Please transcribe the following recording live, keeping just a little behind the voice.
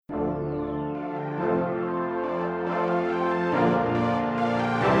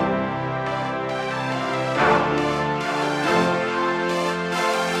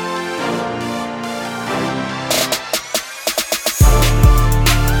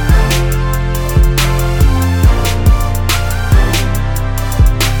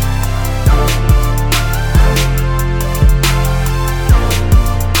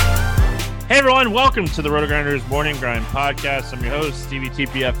and welcome to the RotoGrinders Morning Grind Podcast. I'm your host, Stevie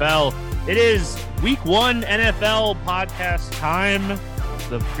TPFL. It is Week 1 NFL podcast time.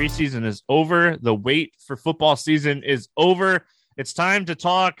 The preseason is over. The wait for football season is over. It's time to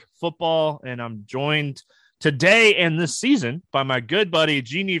talk football, and I'm joined today and this season by my good buddy,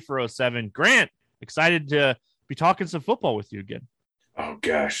 Genie407. Grant, excited to be talking some football with you again. Oh,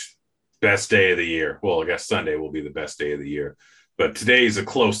 gosh. Best day of the year. Well, I guess Sunday will be the best day of the year. But today's a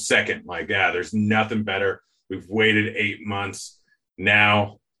close second. My God, there's nothing better. We've waited 8 months.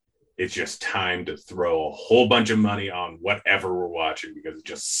 Now it's just time to throw a whole bunch of money on whatever we're watching because it's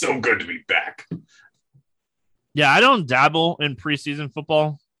just so good to be back. Yeah, I don't dabble in preseason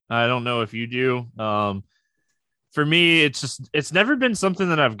football. I don't know if you do. For me, it's never been something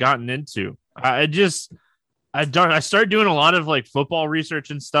that I've gotten into. I started doing a lot of like football research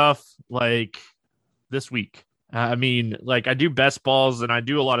and stuff like this week. I mean, like I do best balls and I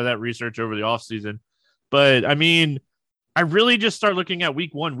do a lot of that research over the off season, but I mean, I really just start looking at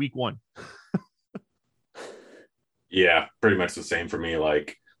week one. Yeah, pretty much the same for me.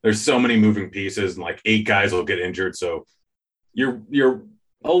 Like there's so many moving pieces and like 8 guys will get injured. So a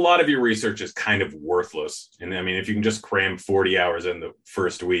lot of your research is kind of worthless. And I mean, if you can just cram 40 hours in the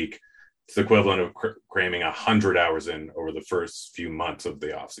first week, it's the equivalent of cramming 100 hours in over the first few months of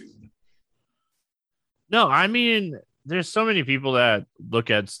the off season. No, I mean, there's so many people that look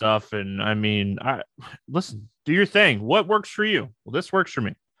at stuff and I mean, listen, do your thing. What works for you? Well, this works for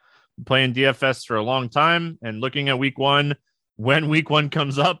me. I'm playing DFS for a long time and looking at week 1 when week 1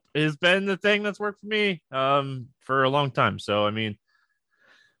 comes up has been the thing that's worked for me for a long time. So, I mean,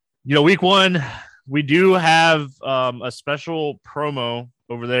 week 1, we do have a special promo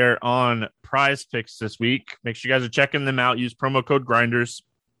over there on Prize Picks this week. Make sure you guys are checking them out. Use promo code Grinders.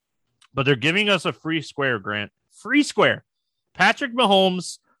 But they're giving us a free square, Grant. Free square. Patrick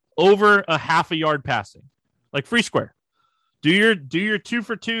Mahomes over a half a yard passing. Like free square. Do your 2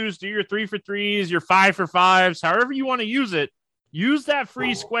 for 2s, do your 3 for 3s, your 5 for 5s, however you want to use it. Use that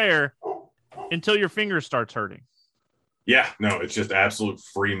free square until your finger starts hurting. Yeah, no, it's just absolute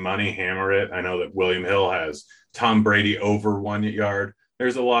free money. Hammer it. I know that William Hill has Tom Brady over 1 yard.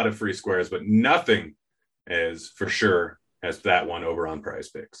 There's a lot of free squares, but nothing as for sure as that one over on Prize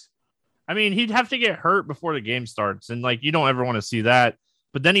Picks. I mean, he'd have to get hurt before the game starts, and like you don't ever want to see that.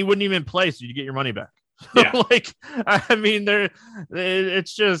 But then he wouldn't even play, so you get your money back. Yeah. Like, I mean,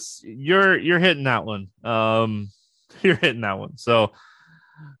 it's just you're hitting that one. You're hitting that one. So,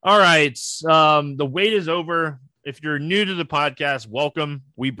 all right, the wait is over. If you're new to the podcast, welcome.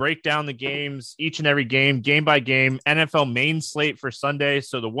 We break down the games, each and every game by game. NFL main slate for Sunday,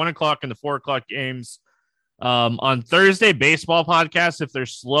 so the 1 o'clock and the 4 o'clock games. On Thursday, baseball podcast, if they're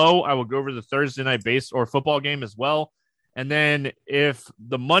slow, I will go over the Thursday night base or football game as well. And then if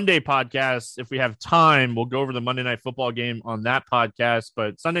the Monday podcast, if we have time, we'll go over the Monday night football game on that podcast.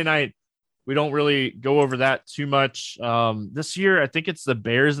 But Sunday night, we don't really go over that too much. This year, I think it's the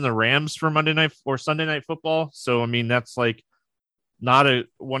Bears and the Rams for Monday night or Sunday night football. So, I mean, that's like not a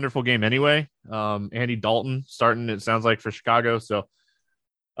wonderful game anyway. Andy Dalton starting, it sounds like, for Chicago. So,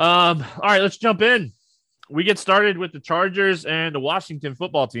 all right, let's jump in. We get started with the Chargers and the Washington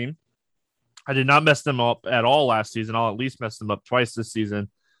football team. I did not mess them up at all last season. I'll at least mess them up twice this season.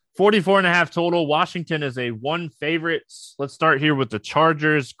 44.5 total. Washington is a 1 favorite. Let's start here with the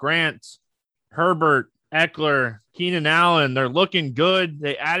Chargers. Grant, Herbert, Eckler, Keenan Allen. They're looking good.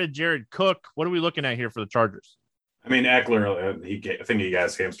 They added Jared Cook. What are we looking at here for the Chargers? I mean, Eckler, I think he got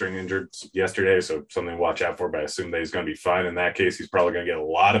his hamstring injured yesterday, so something to watch out for, but I assume that he's going to be fine. In that case, he's probably going to get a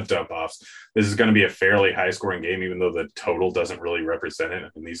lot of dump-offs. This is going to be a fairly high-scoring game, even though the total doesn't really represent it. I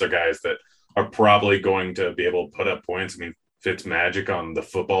mean, these are guys that are probably going to be able to put up points. I mean, Fitzmagic on the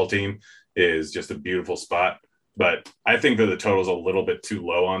football team is just a beautiful spot. But I think that the total is a little bit too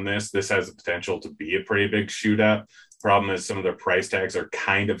low on this. This has the potential to be a pretty big shootout. Problem is some of their price tags are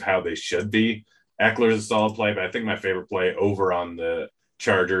kind of how they should be. Eckler is a solid play, but I think my favorite play over on the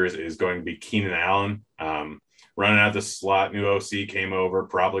Chargers is going to be Keenan Allen. Running out the slot, new OC came over,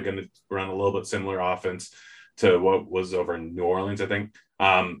 probably going to run a little bit similar offense to what was over in New Orleans, I think.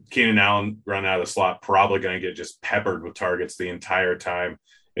 Keenan Allen run out of the slot, probably going to get just peppered with targets the entire time.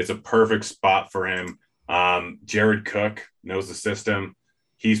 It's a perfect spot for him. Jared Cook knows the system.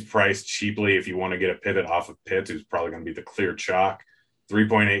 He's priced cheaply if you want to get a pivot off of Pitts, who's probably going to be the clear chalk.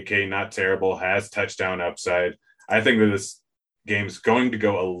 3.8K, not terrible, has touchdown upside. I think that this game's going to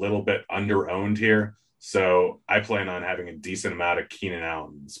go a little bit under-owned here. So I plan on having a decent amount of Keenan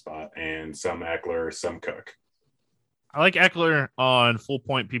Allen spot and some Eckler, some Cook. I like Eckler on full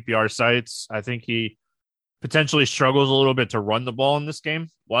point PPR sites. I think he potentially struggles a little bit to run the ball in this game.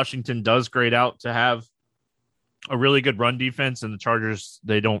 Washington does grade out to have a really good run defense, and the Chargers,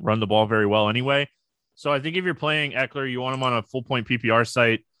 they don't run the ball very well anyway. So I think if you're playing Eckler, you want him on a full point PPR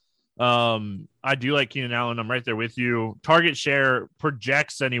site. I do like Keenan Allen. I'm right there with you. Target share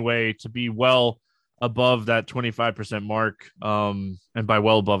projects anyway to be well above that 25% mark. And by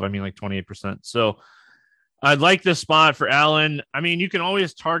well above, I mean like 28%. So I'd like this spot for Allen. I mean, you can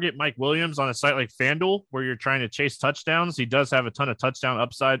always target Mike Williams on a site like FanDuel where you're trying to chase touchdowns. He does have a ton of touchdown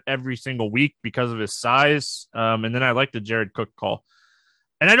upside every single week because of his size. And then I like the Jared Cook call.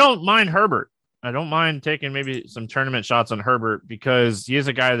 And I don't mind Herbert. I don't mind taking maybe some tournament shots on Herbert because he is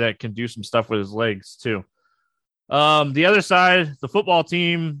a guy that can do some stuff with his legs too. The other side, the football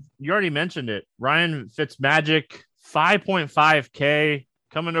team, you already mentioned it. Ryan Fitzmagic, 5.5K,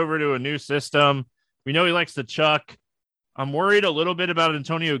 coming over to a new system. We know he likes to chuck. I'm worried a little bit about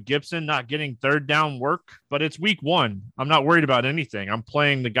Antonio Gibson not getting third down work, but it's week 1. I'm not worried about anything. I'm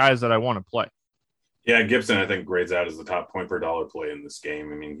playing the guys that I want to play. Yeah, Gibson, I think, grades out as the top point per dollar play in this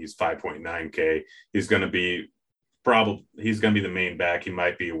game. I mean, he's 5.9K. He's going to be the main back. He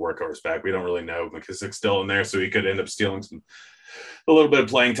might be a workhorse back. We don't really know. McKissick's still in there, so he could end up stealing a little bit of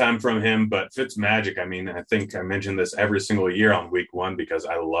playing time from him. But Fitzmagic, I mean, I think I mentioned this every single year on week 1 because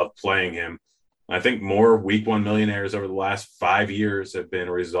I love playing him. I think more week 1 millionaires over the last 5 years have been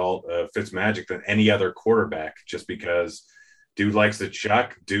a result of Fitzmagic than any other quarterback, just because dude likes to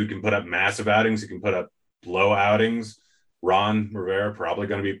chuck. Dude can put up massive outings. He can put up low outings. Ron Rivera probably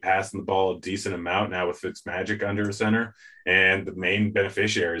going to be passing the ball a decent amount now with Fitzmagic under center. And the main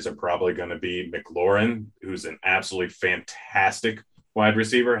beneficiaries are probably going to be McLaurin, who's an absolutely fantastic wide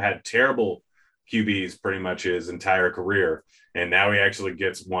receiver, had terrible QBs pretty much his entire career. And now he actually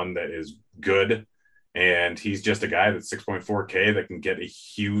gets one that is good. And he's just a guy that's 6.4K that can get a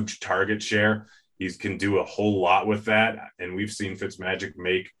huge target share. He can do a whole lot with that. And we've seen Fitzmagic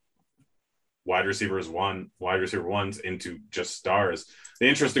make wide receiver ones into just stars. The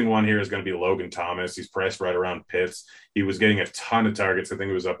interesting one here is going to be Logan Thomas. He's priced right around Pitts. He was getting a ton of targets. I think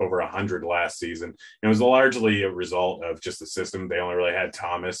it was up over 100 last season. And it was largely a result of just the system. They only really had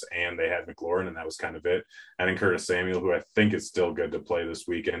Thomas and they had McLaurin, and that was kind of it. And then Curtis Samuel, who I think is still good to play this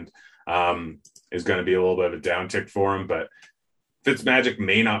weekend, is going to be a little bit of a downtick for him. But Fitzmagic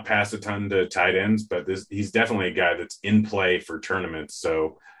may not pass a ton to tight ends, but he's definitely a guy that's in play for tournaments.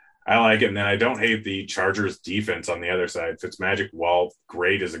 So I like it. And then I don't hate the Chargers defense on the other side. Fitzmagic, while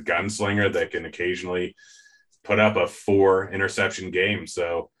great as a gunslinger that can occasionally put up a 4 interception game.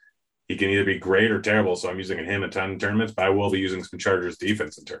 So he can either be great or terrible. So I'm using him a ton in tournaments, but I will be using some Chargers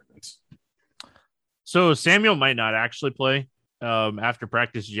defense in tournaments. So Samuel might not actually play. After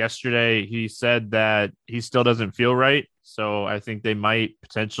practice yesterday, he said that he still doesn't feel right. So I think they might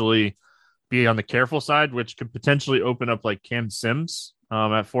potentially be on the careful side, which could potentially open up like Cam Sims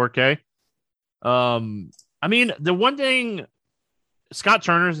at 4K. I mean, the one thing, Scott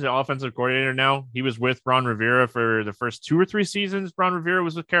Turner's the offensive coordinator now. He was with Ron Rivera for the first 2 or 3 seasons. Ron Rivera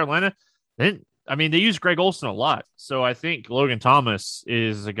was with Carolina. Then, I mean, they use Greg Olson a lot. So I think Logan Thomas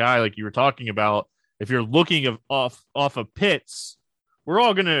is a guy like you were talking about. If you're looking off of Pitts, we're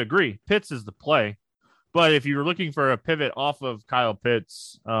all going to agree Pitts is the play. But if you're looking for a pivot off of Kyle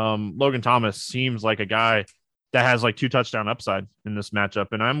Pitts, Logan Thomas seems like a guy that has like 2 touchdown upside in this matchup.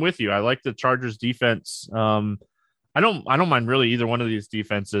 And I'm with you. I like the Chargers defense. I don't mind really either one of these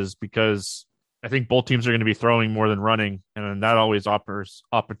defenses because I think both teams are going to be throwing more than running, and that always offers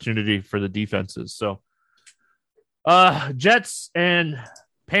opportunity for the defenses. So Jets and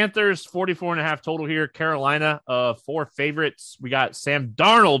Panthers, 44.5 total here. Carolina, 4 favorites. We got Sam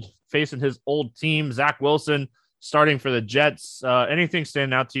Darnold facing his old team. Zach Wilson starting for the Jets. Anything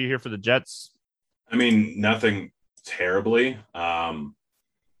standing out to you here for the Jets? I mean, nothing terribly.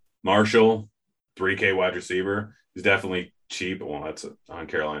 Marshall, 3K wide receiver, is definitely cheap. Well, that's on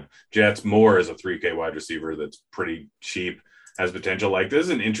Carolina. Jets, Moore is a 3K wide receiver that's pretty cheap, has potential. Like, this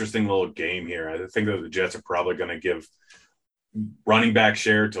is an interesting little game here. I think that the Jets are probably going to give running back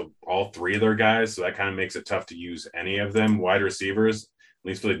share to all 3 of their guys, so that kind of makes it tough to use any of them. Wide receivers, at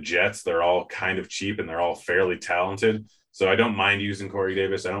least for the Jets, they're all kind of cheap and they're all fairly talented. So I don't mind using Corey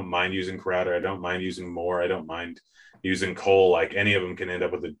Davis. I don't mind using Crowder. I don't mind using Moore. I don't mind using Cole. Like, any of them can end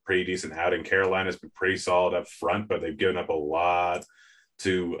up with a pretty decent outing. Carolina's been pretty solid up front, but they've given up a lot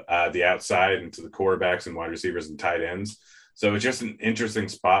to the outside and to the quarterbacks and wide receivers and tight ends. So it's just an interesting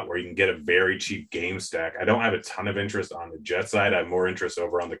spot where you can get a very cheap game stack. I don't have a ton of interest on the Jet side. I have more interest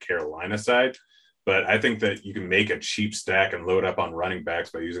over on the Carolina side. But I think that you can make a cheap stack and load up on running backs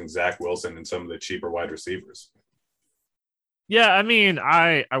by using Zach Wilson and some of the cheaper wide receivers. Yeah, I mean,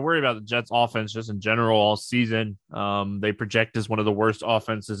 I worry about the Jets offense just in general all season. They project as one of the worst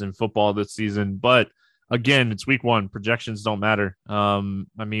offenses in football this season, but again, it's week one. Projections don't matter. I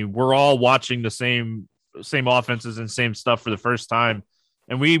mean, we're all watching the same offenses and same stuff for the first time,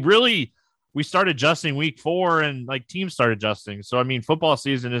 and we started adjusting week four, and like teams started adjusting. So I mean, football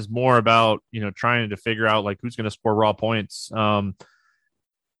season is more about trying to figure out like who's going to score raw points.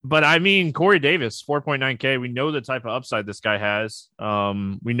 But I mean, Corey Davis, 4.9K. We know the type of upside this guy has.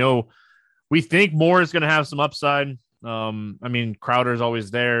 We think Moore is going to have some upside. I mean, Crowder is always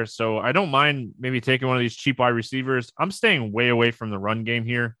there. So I don't mind maybe taking one of these cheap wide receivers. I'm staying way away from the run game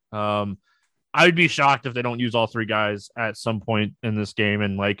here. I would be shocked if they don't use all three guys at some point in this game.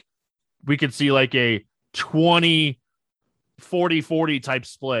 And like, we could see like a 20-40-40 type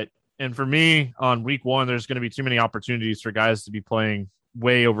split. And for me on week one, there's going to be too many opportunities for guys to be playing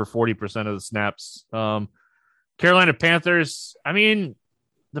way over 40% of the snaps. Carolina Panthers. I mean,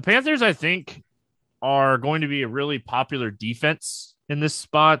 the Panthers, I think, are going to be a really popular defense in this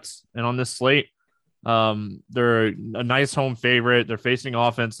spot and on this slate. They're a nice home favorite. They're facing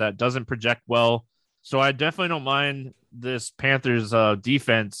offense that doesn't project well. So I definitely don't mind this Panthers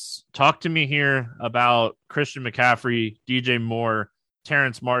defense. Talk to me here about Christian McCaffrey, DJ Moore,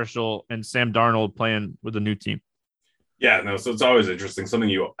 Terrence Marshall, and Sam Darnold playing with a new team. Yeah, no, so it's always interesting.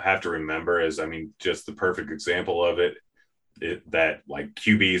 Something you have to remember is, I mean, just the perfect example of that like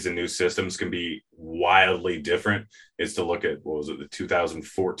QBs and new systems can be wildly different is to look at, what was it, the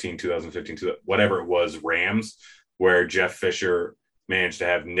 2014, 2015, whatever it was, Rams, where Jeff Fisher managed to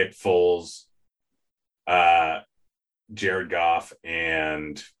have Nick Foles, Jared Goff,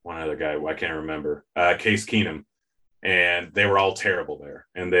 and one other guy, I can't remember, Case Keenum. And they were all terrible there.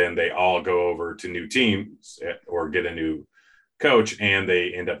 And then they all go over to new teams or get a new coach, and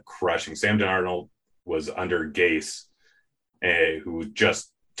they end up crushing. Sam Darnold was under Gase, who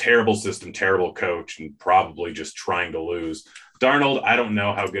just terrible system, terrible coach, and probably just trying to lose. Darnold, I don't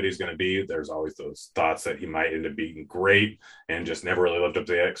know how good he's going to be. There's always those thoughts that he might end up being great and just never really lived up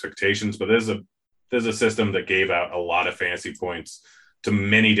to the expectations. But there's a system that gave out a lot of fantasy points to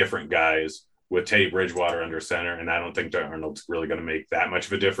many different guys with Teddy Bridgewater under center, and I don't think Darnold's really going to make that much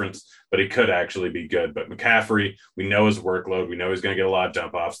of a difference, but he could actually be good. But McCaffrey, we know his workload. We know he's going to get a lot of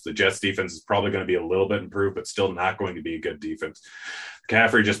dump offs. The Jets defense is probably going to be a little bit improved, but still not going to be a good defense.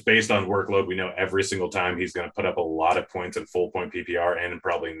 McCaffrey, just based on workload, we know every single time he's going to put up a lot of points in full point PPR and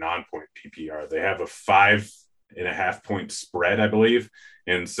probably non-point PPR. They have a 5.5 point spread, I believe.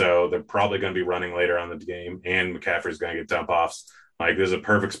 And so they're probably going to be running later on the game, and McCaffrey's going to get dump offs. Like, this is a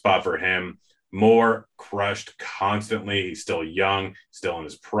perfect spot for him. Moore crushed constantly. He's still young, still in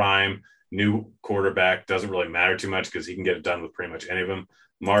his prime. New quarterback, doesn't really matter too much because he can get it done with pretty much any of them.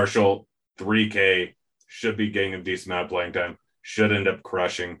 Marshall, 3K, should be getting a decent amount of playing time, should end up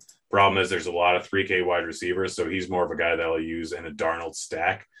crushing. Problem is there's a lot of 3K wide receivers, so he's more of a guy that I'll use in a Darnold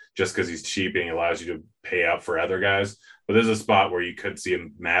stack just because he's cheap and he allows you to pay out for other guys. But there's a spot where you could see a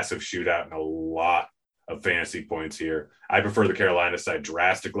massive shootout and a lot of fantasy points here. I prefer the Carolina side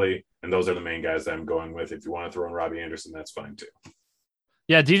drastically, and those are the main guys that I'm going with. If you want to throw in Robbie Anderson, that's fine too.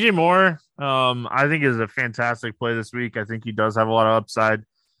 Yeah, DJ Moore, I think is a fantastic play this week. I think he does have a lot of upside.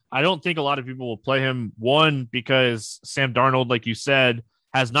 I don't think a lot of people will play him. One, because Sam Darnold, like you said,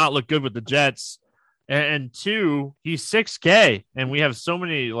 has not looked good with the Jets. And two, he's 6K, and we have so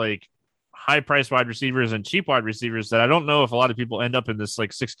many like high-priced wide receivers and cheap wide receivers that I don't know if a lot of people end up in this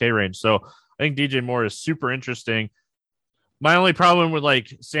like 6K range. So I think DJ Moore is super interesting. My only problem with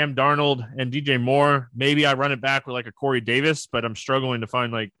like Sam Darnold and DJ Moore, maybe I run it back with like a Corey Davis, but I'm struggling to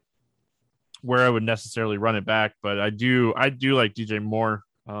find like where I would necessarily run it back. But I do like DJ Moore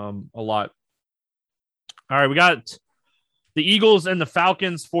a lot. All right, we got the Eagles and the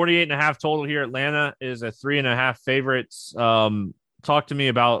Falcons, 48.5 total here. Atlanta is a 3.5 favorites. Talk to me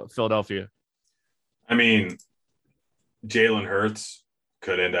about Philadelphia. I mean, Jalen Hurts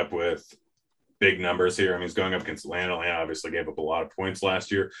could end up with big numbers here. I mean, he's going up against Atlanta. Atlanta obviously gave up a lot of points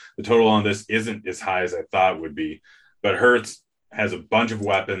last year. The total on this isn't as high as I thought it would be, but Hurts has a bunch of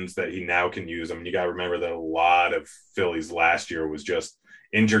weapons that he now can use. I mean, you got to remember that a lot of Phillies last year was just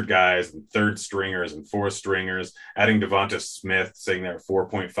injured guys and third stringers and fourth stringers. Adding Devonta Smith, saying there at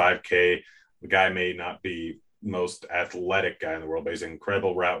 4.5K. The guy may not be most athletic guy in the world, but he's an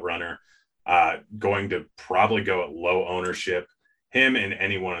incredible route runner. Going to probably go at low ownership. Him and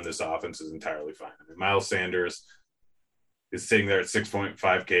anyone in this offense is entirely fine. I mean, Miles Sanders is sitting there at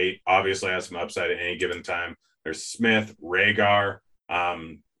 6.5K, obviously has some upside at any given time. There's Smith, Ragar,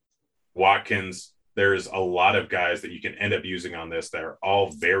 Watkins. There's a lot of guys that you can end up using on this that are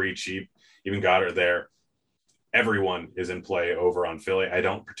all very cheap. Even Goddard there. everyone is in play over on Philly. I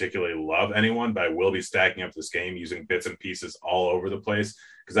don't particularly love anyone, but I will be stacking up this game using bits and pieces all over the place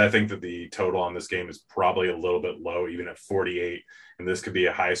because I think that the total on this game is probably a little bit low, even at 48. And this could be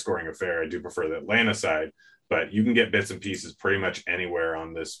a high scoring affair. I do prefer the Atlanta side, but you can get bits and pieces pretty much anywhere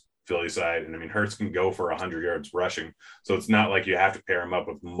on this Philly side. And I mean, Hurts can go for 100 yards rushing. So it's not like you have to pair him up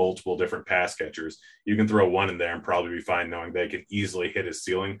with multiple different pass catchers. You can throw one in there and probably be fine knowing they can easily hit his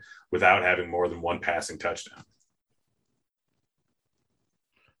ceiling without having more than one passing touchdown.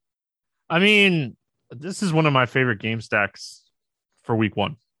 I mean, this is one of my favorite game stacks for week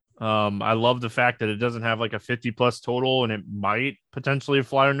one. I love the fact that it doesn't have like a 50 plus total and it might potentially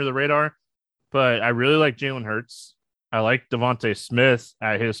fly under the radar, but I really like Jalen Hurts. I like Devontae Smith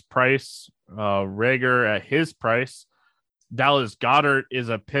at his price, Rager at his price. Dallas Goedert is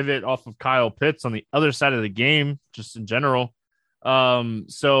a pivot off of Kyle Pitts on the other side of the game, just in general.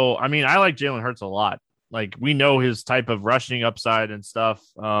 So, I mean, I like Jalen Hurts a lot. Like, we know his type of rushing upside and stuff.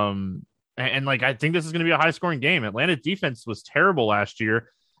 And like, I think this is going to be a high scoring game. Atlanta defense was terrible last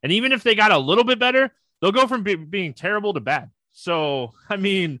year. And even if they got a little bit better, they'll go from being terrible to bad. So, I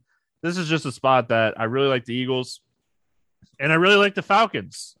mean, this is just a spot that I really like the Eagles and I really like the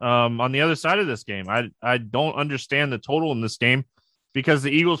Falcons on the other side of this game. I don't understand the total in this game because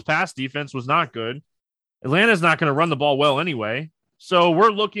the Eagles pass defense was not good. Atlanta's not going to run the ball well anyway. So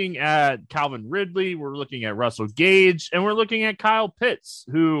we're looking at Calvin Ridley. We're looking at Russell Gage and we're looking at Kyle Pitts,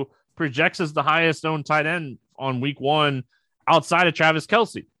 who projects as the highest owned tight end on week one outside of Travis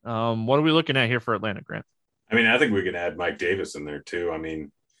Kelce. What are we looking at here for Atlanta, Grant? I mean, I think we can add Mike Davis in there too. I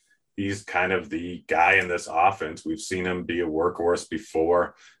mean, he's kind of the guy in this offense. We've seen him be a workhorse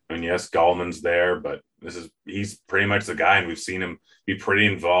before. I mean, yes, Gallman's there, but he's pretty much the guy, and we've seen him be pretty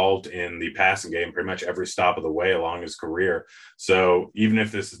involved in the passing game pretty much every stop of the way along his career. So even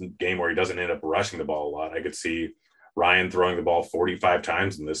if this is a game where he doesn't end up rushing the ball a lot, I could see Ryan throwing the ball 45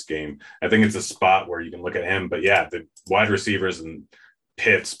 times in this game. I think it's a spot where you can look at him. But yeah, the wide receivers and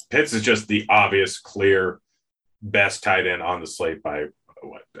Pitts is just the obvious, clear, best tight end on the slate by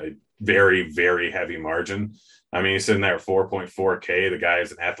a very, very heavy margin. I mean, he's sitting there at 4.4K. The guy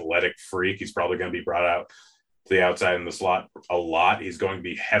is an athletic freak. He's probably going to be brought out to the outside in the slot a lot. He's going to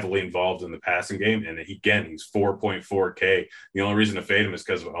be heavily involved in the passing game. And again, he's 4.4K. The only reason to fade him is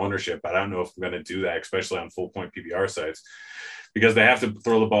because of ownership. I don't know if I'm going to do that, especially on full point PPR sites, because they have to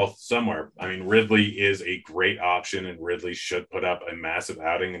throw the ball somewhere. I mean, Ridley is a great option, and Ridley should put up a massive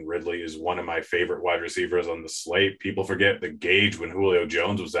outing, and Ridley is one of my favorite wide receivers on the slate. People forget that Gage, when Julio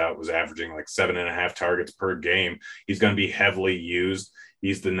Jones was out, was averaging like 7.5 targets per game. He's going to be heavily used.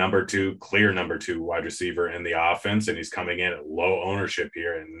 He's the clear number two wide receiver in the offense, and he's coming in at low ownership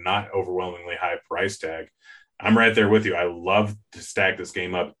here and not overwhelmingly high price tag. I'm right there with you. I love to stack this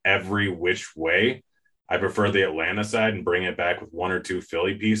game up every which way. I prefer the Atlanta side and bring it back with one or two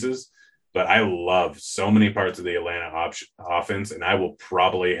Philly pieces. But I love so many parts of the Atlanta offense, and I will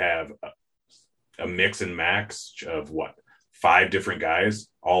probably have a mix and max of 5 different guys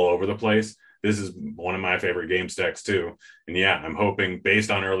all over the place. This is one of my favorite game stacks too. And yeah, I'm hoping based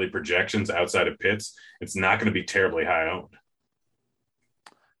on early projections outside of Pitts, it's not going to be terribly high owned.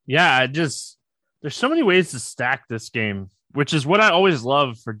 Yeah, there's so many ways to stack this game, which is what I always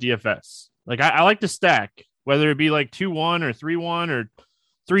love for DFS. Like, I like to stack, whether it be like 2-1 or 3-1 or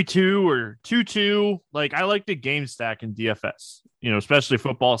 3-2 or 2-2. Like, I like the game stack in DFS, especially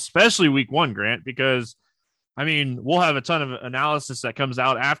football, especially week one, Grant, because I mean, we'll have a ton of analysis that comes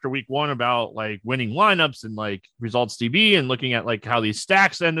out after week one about like winning lineups and like results DB and looking at like how these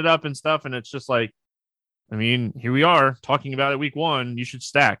stacks ended up and stuff. And it's just like, I mean, here we are talking about it week one. You should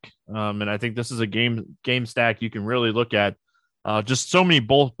stack. And I think this is a game stack you can really look at. Just so many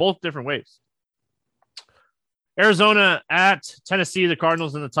both different ways. Arizona at Tennessee, the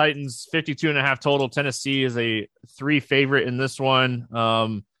Cardinals and the Titans, 52.5 total. Tennessee is a 3 favorite in this one.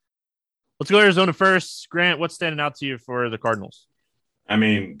 Let's go Arizona first. Grant, what's standing out to you for the Cardinals? I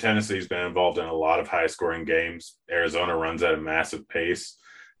mean, Tennessee's been involved in a lot of high-scoring games. Arizona runs at a massive pace.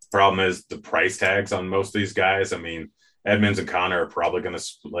 Problem is the price tags on most of these guys. I mean, Edmonds and Connor are probably going to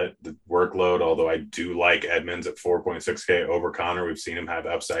split the workload, although I do like Edmonds at 4.6K over Connor. We've seen him have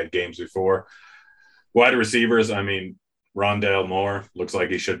upside games before. Wide receivers, I mean, Rondale Moore looks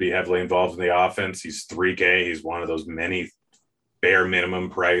like he should be heavily involved in the offense. He's 3K. He's one of those many bare minimum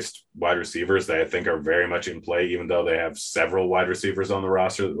priced wide receivers that I think are very much in play, even though they have several wide receivers on the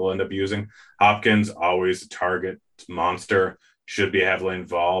roster that they'll end up using. Hopkins, always a target monster, should be heavily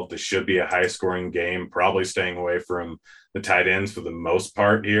involved. This should be a high scoring game, probably staying away from the tight ends for the most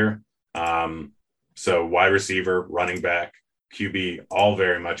part here. So wide receiver, running back, QB, all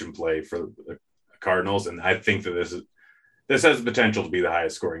very much in play for the Cardinals, and I think that this has the potential to be the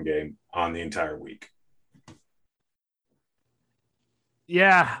highest scoring game on the entire week.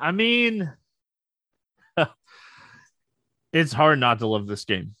 Yeah, I mean, it's hard not to love this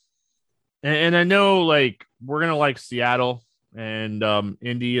game. And I know like we're gonna like Seattle and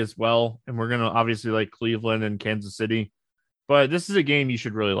Indy as well, and we're gonna obviously like Cleveland and Kansas City, but this is a game you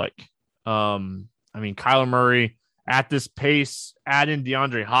should really like. I mean, Kyler Murray at this pace, add in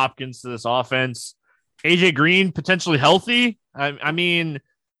DeAndre Hopkins to this offense, AJ Green potentially healthy. I mean,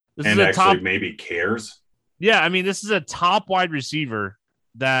 this and is a top maybe cares. Yeah, I mean, this is a top wide receiver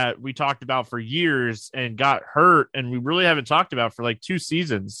that we talked about for years and got hurt, and we really haven't talked about for like 2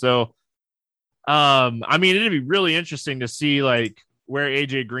 seasons. So, I mean, it'd be really interesting to see like where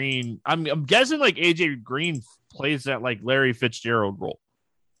AJ Green. I'm guessing like AJ Green plays that like Larry Fitzgerald role.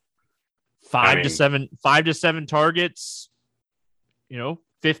 5 to 7 targets,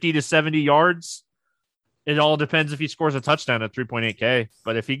 50 to 70 yards. It all depends if he scores a touchdown at 3.8K.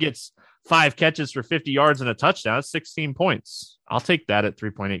 But if he gets 5 catches for 50 yards and a touchdown, that's 16 points. I'll take that at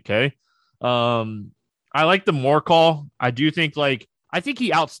 3.8K. I like the Moore call. I think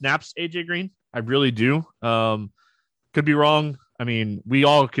he outsnaps AJ Green. I really do. Could be wrong. I mean, we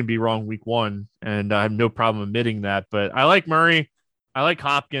all can be wrong week 1, and I have no problem admitting that. But I like Murray. I like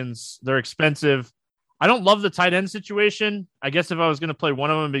Hopkins. They're expensive. I don't love the tight end situation. I guess if I was going to play one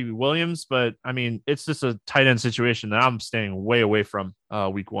of them, maybe Williams. But, I mean, it's just a tight end situation that I'm staying way away from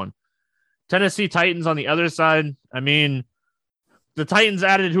week 1. Tennessee Titans on the other side. I mean, the Titans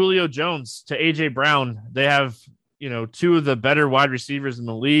added Julio Jones to A.J. Brown. They have, 2 of the better wide receivers in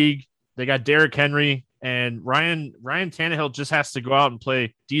the league. They got Derrick Henry. And Ryan Tannehill just has to go out and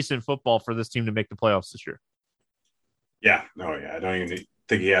play decent football for this team to make the playoffs this year. Yeah. No, yeah. I don't even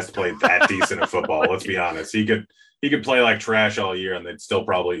think he has to play that decent of football. Let's be honest. He could play like trash all year and they'd still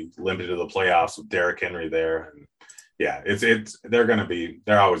probably limp into the playoffs with Derrick Henry there. And yeah,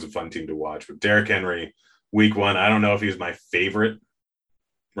 they're always a fun team to watch. But Derrick Henry, week 1, I don't know if he's my favorite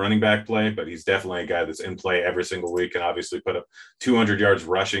running back play, but he's definitely a guy that's in play every single week and obviously put up 200 yards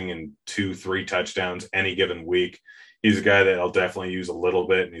rushing and 2-3 touchdowns any given week. He's a guy that I'll definitely use a little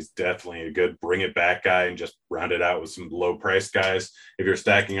bit, and he's definitely a good bring it back guy and just round it out with some low price guys. If you're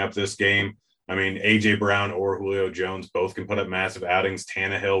stacking up this game, I mean, AJ Brown or Julio Jones both can put up massive outings.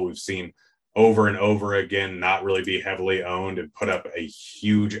 Tannehill, we've seen over and over again not really be heavily owned and put up a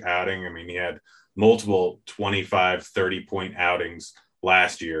huge outing. I mean, he had multiple 25, 30-point outings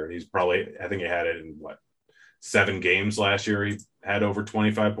last year. I think he had it in 7 games last year. He had over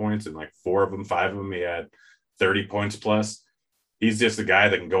 25 points, and like 5 of them, he had 30 points plus. He's just a guy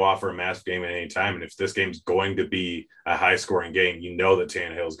that can go off for a massive game at any time. And if this game's going to be a high scoring game, that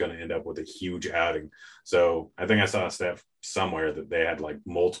Tannehill is going to end up with a huge outing. So I think I saw a stat somewhere that they had like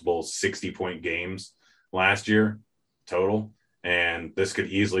multiple 60-point games last year total. And this could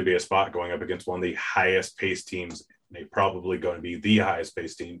easily be a spot going up against one of the highest paced teams. They're probably going to be the highest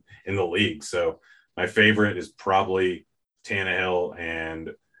paced team in the league. So my favorite is probably Tannehill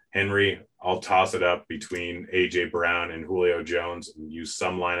and Henry. I'll toss it up between AJ Brown and Julio Jones and use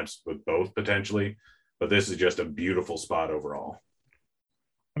some lineups with both potentially, but this is just a beautiful spot overall.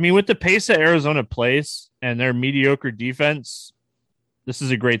 I mean, with the pace that Arizona plays and their mediocre defense, this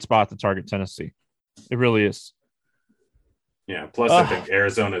is a great spot to target Tennessee. It really is. Yeah. Plus, I think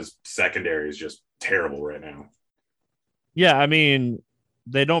Arizona's secondary is just terrible right now. Yeah. I mean,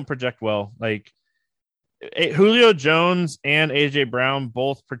 they don't project well. Like, Julio Jones and AJ Brown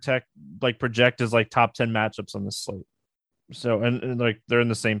both project as like top 10 matchups on this slate. So, and like they're in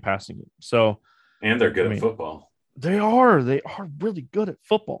the same passing game. So, and they're good at football. They are really good at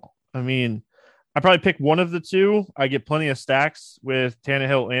football. I mean, I probably pick one of the two. I get plenty of stacks with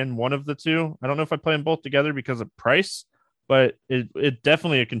Tannehill and one of the two. I don't know if I play them both together because of price, but it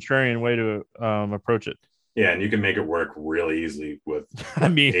definitely a contrarian way to approach it. Yeah, and you can make it work really easily with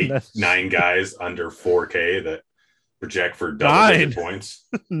 9 guys under 4K that project for double-digit points.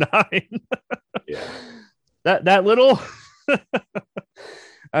 9. Yeah. That little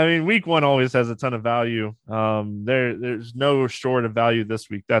I mean, week 1 always has a ton of value. There's no short of value this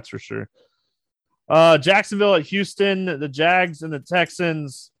week, that's for sure. Jacksonville at Houston, the Jags and the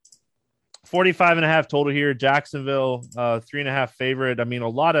Texans, 45.5 total here. Jacksonville, 3.5 favorite. I mean, a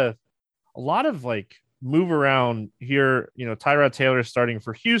lot of like move around here. Tyrod Taylor starting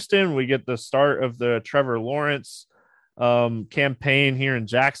for Houston. We get the start of the Trevor Lawrence campaign here in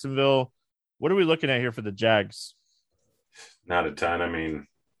Jacksonville. What are we looking at here for the Jags? Not a ton. I mean,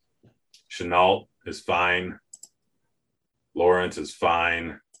 Shenault is fine. Lawrence is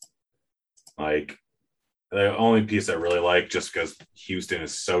fine. Like, the only piece I really like, just because Houston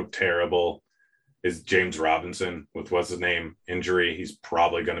is so terrible, is James Robinson with what's his name injury. He's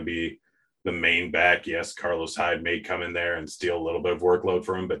probably going to be the main back. Yes, Carlos Hyde may come in there and steal a little bit of workload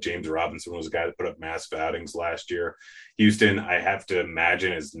from him, but James Robinson was a guy that put up massive outings last year. Houston, I have to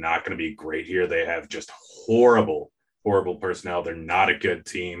imagine, is not going to be great here. They have just horrible personnel. They're not a good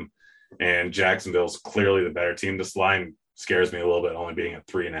team. And Jacksonville's clearly the better team. This line scares me a little bit, only being at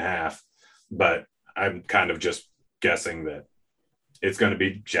 3.5. But I'm kind of just guessing that it's going to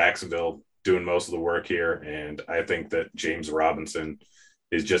be Jacksonville doing most of the work here. And I think that James Robinson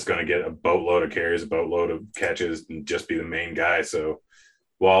is just going to get a boatload of carries, a boatload of catches, and just be the main guy. So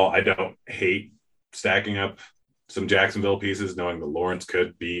while I don't hate stacking up some Jacksonville pieces, knowing that Lawrence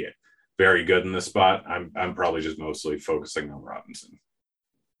could be very good in this spot, I'm probably just mostly focusing on Robinson.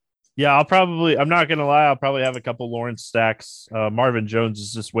 Yeah, I'm not going to lie, I'll probably have a couple Lawrence stacks. Marvin Jones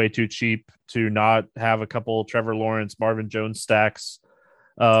is just way too cheap to not have a couple Trevor Lawrence, Marvin Jones stacks.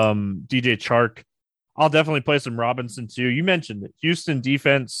 DJ Chark. I'll definitely play some Robinson too. You mentioned it. Houston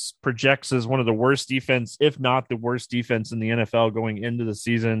defense projects as one of the worst defense, if not the worst defense in the NFL going into the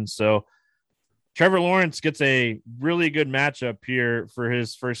season. So Trevor Lawrence gets a really good matchup here for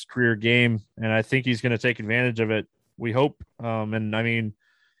his first career game, and I think he's going to take advantage of it. We hope. And I mean,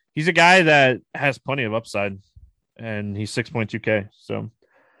 he's a guy that has plenty of upside, and he's 6.2K. So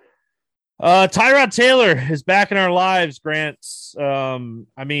Tyrod Taylor is back in our lives, Grant.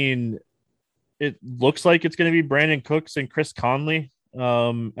 I mean, it looks like it's going to be Brandon Cooks and Chris Conley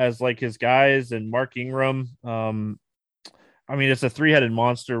as like his guys, and Mark Ingram. I mean, it's a three-headed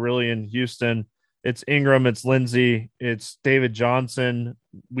monster really in Houston. It's Ingram, it's Lindsey, it's David Johnson.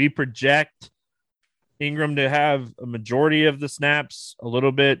 We project Ingram to have a majority of the snaps, a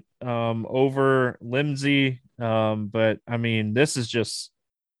little bit over Lindsey. But I mean, this is just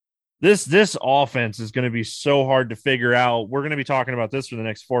this offense is going to be so hard to figure out. We're going to be talking about this for the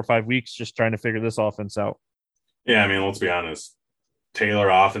next 4 or 5 weeks, just trying to figure this offense out. Yeah, I mean, let's be honest. Taylor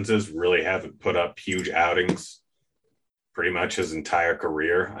offenses really haven't put up huge outings pretty much his entire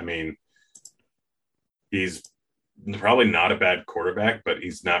career. I mean, he's probably not a bad quarterback, but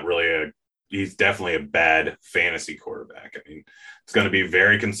he's definitely a bad fantasy quarterback. I mean, it's going to be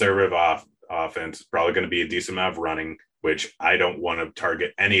very conservative offense, probably going to be a decent amount of running, which I don't want to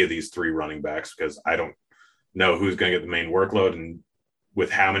target any of these three running backs because I don't know who's going to get the main workload. And with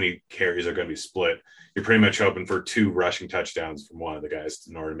how many carries are going to be split, you're pretty much hoping for 2 rushing touchdowns from one of the guys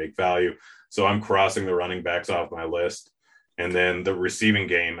in order to make value. So I'm crossing the running backs off my list. And then the receiving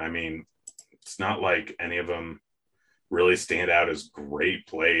game, I mean, it's not like any of them really stand out as great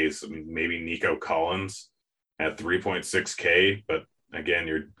plays. I mean, maybe Nico Collins at 3.6K, but again,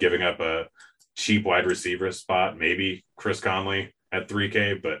 you're giving up a cheap wide receiver spot. Maybe Chris Conley at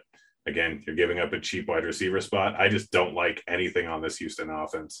 3K, but again, you're giving up a cheap wide receiver spot. I just don't like anything on this Houston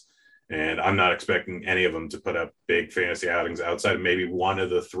offense, and I'm not expecting any of them to put up big fantasy outings outside of maybe one of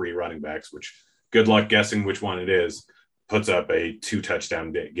the 3 running backs, which good luck guessing which one it is, puts up a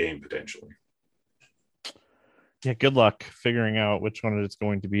 2-touchdown game potentially. Yeah, good luck figuring out which one it's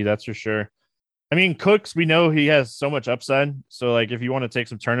going to be. That's for sure. I mean, Cooks, we know he has so much upside. So, like, if you want to take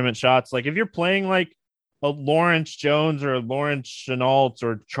some tournament shots, like if you're playing like a Lawrence Jones or a Lawrence Chenault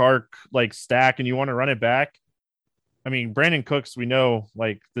or Chark like stack and you want to run it back, I mean, Brandon Cooks, we know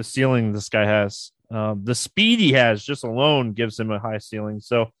like the ceiling this guy has. The speed he has just alone gives him a high ceiling.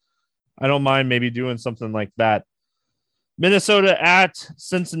 So I don't mind maybe doing something like that. Minnesota at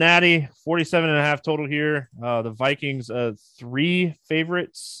Cincinnati, 47.5 total here. The Vikings, 3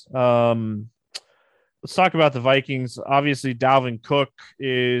 favorites. Let's talk about the Vikings. Obviously, Dalvin Cook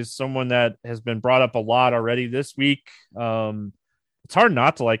is someone that has been brought up a lot already this week. It's hard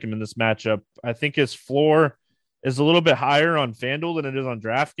not to like him in this matchup. I think his floor is a little bit higher on FanDuel than it is on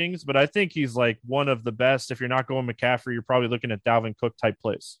DraftKings, but I think he's like one of the best. If you're not going McCaffrey, you're probably looking at Dalvin Cook type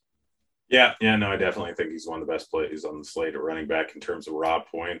plays. Yeah, no, I definitely think he's one of the best plays on the slate of running back in terms of raw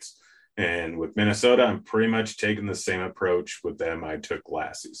points. And with Minnesota, I'm pretty much taking the same approach with them I took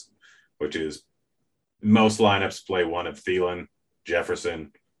last season, which is most lineups play one of Thielen,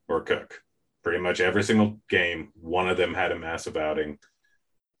 Jefferson, or Cook. Pretty much every single game, one of them had a massive outing.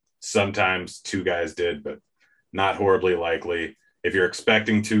 Sometimes 2 guys did, but not horribly likely. If you're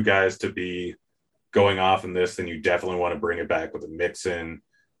expecting 2 guys to be going off in this, then you definitely want to bring it back with a Mixon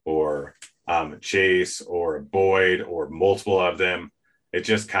or a Chase or a Boyd or multiple of them. It's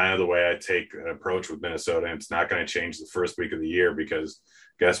just kind of the way I take an approach with Minnesota. And it's not going to change the first week of the year because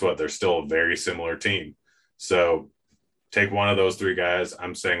guess what? They're still a very similar team. So take one of those 3 guys.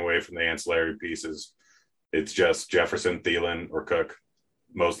 I'm staying away from the ancillary pieces. It's just Jefferson, Thielen, or Cook.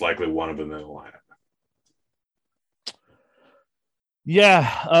 Most likely one of them in the lineup.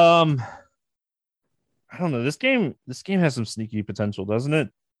 Yeah. I don't know. This game has some sneaky potential, doesn't it?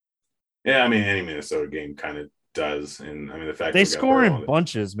 Yeah, I mean, any Minnesota game kind of does. And I mean, the fact that They we got score Burrow in on it.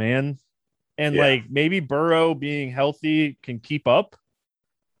 bunches, man. And Yeah. like maybe Burrow being healthy can keep up.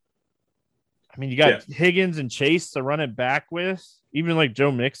 I mean, you Yeah. got Higgins and Chase to run it back with, even like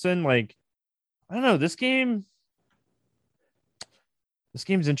Joe Mixon. Like, I don't know. This game's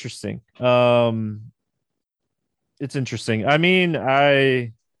interesting. It's interesting. I mean,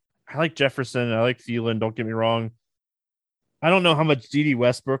 I like Jefferson. I like Thielen. Don't get me wrong. I don't know how much D.D.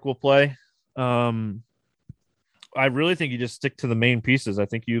 Westbrook will play. Um, I really think you just stick to the main pieces. I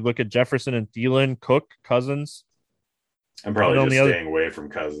think you look at Jefferson and Thielen, Cook, Cousins, I'm and probably on just the other. staying away from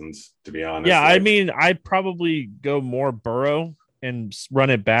Cousins, to be Yeah, honest. I Like, mean, I'd probably go more Burrow and run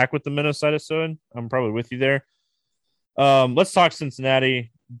it back with the Minnesota Sun. I'm probably with you there. Let's talk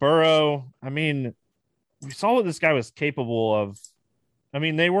Cincinnati. Burrow. I mean, we saw what this guy was capable of. I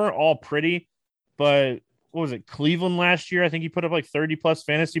mean, they weren't all pretty, but what was it? Cleveland last year? I think he put up like 30 plus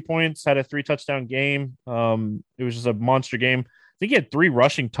fantasy points, had a 3 touchdown game. It was just a monster game. I think he had 3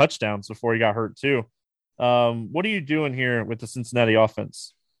 rushing touchdowns before he got hurt too. What are you doing here with the Cincinnati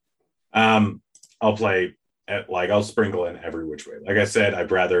offense? I'll play I'll sprinkle in every which way. Like I said,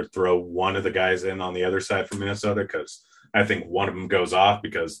 I'd rather throw one of the guys in on the other side from Minnesota because I think one of them goes off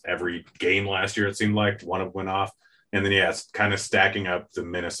because every game last year it seemed like one of them went off. And then it's kind of stacking up the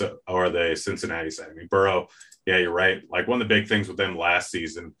Minnesota or the Cincinnati side. I mean, Burrow, yeah, you're right. Like one of the big things with them last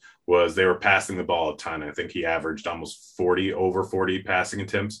season was they were passing the ball a ton. I think he averaged almost 40 passing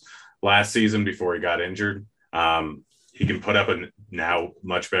attempts last season before he got injured. He can put up a now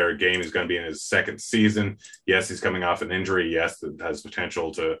much better game. He's going to be in his second season. Yes, he's coming off an injury. Yes, that has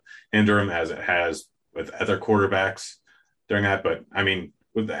potential to hinder him as it has with other quarterbacks during that. But I mean,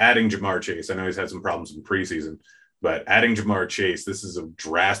 with adding Jamar Chase, I know he's had some problems in preseason, but adding Jamar Chase, this is a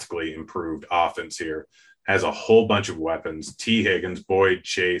drastically improved offense here. Has a whole bunch of weapons. T. Higgins, Boyd,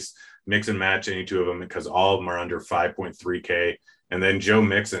 Chase, mix and match any two of them because all of them are under 5.3K. And then Joe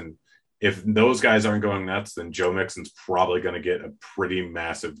Mixon, if those guys aren't going nuts, then Joe Mixon's probably going to get a pretty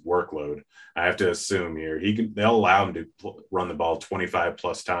massive workload. I have to assume here they'll allow him to run the ball 25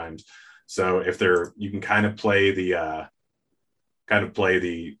 plus times. So if you can kind of play the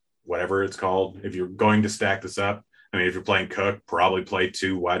whatever it's called. If you're going to stack this up, I mean, if you're playing Cook, probably play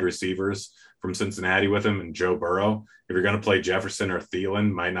 2 wide receivers from Cincinnati with him and Joe Burrow. If you're going to play Jefferson or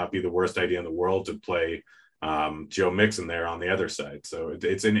Thielen, might not be the worst idea in the world to play Joe Mixon there on the other side. So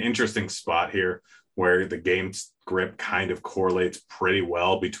it's an interesting spot here where the game script kind of correlates pretty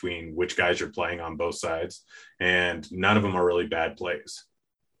well between which guys you're playing on both sides, and none of them are really bad plays.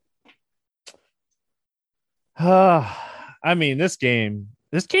 I mean, this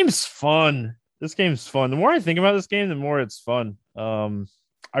game's fun. This game's fun. The more I think about this game, the more it's fun.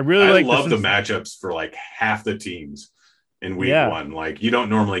 I really I like love the matchups for like half the teams in week Yeah. one. Like you don't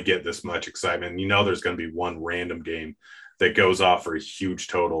normally get this much excitement. You know, there's going to be one random game that goes off for a huge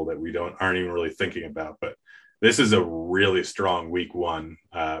total that we aren't even really thinking about. But this is a really strong week one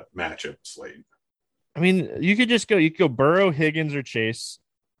matchup slate. I mean, you could go Burrow, Higgins, or Chase,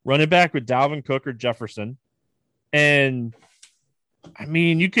 run it back with Dalvin Cook or Jefferson. And I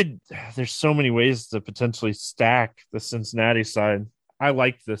mean, there's so many ways to potentially stack the Cincinnati side. I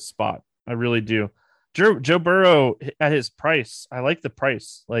like this spot. I really do. Joe Burrow at his price. I like the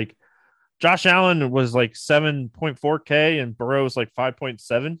price. Like Josh Allen was like 7.4K and Burrow was like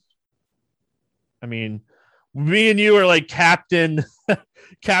 5.7. I mean, me and you are like captain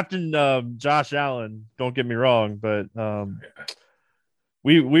Josh Allen. Don't get me wrong, but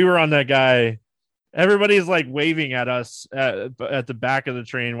we were on that guy. Everybody's like waving at us at the back of the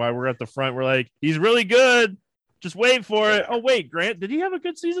train while we're at the front. We're like, he's really good. Just wait for it. Oh wait, Grant, did he have a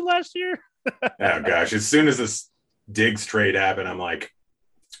good season last year? Oh gosh, as soon as this Diggs trade happened, I'm like,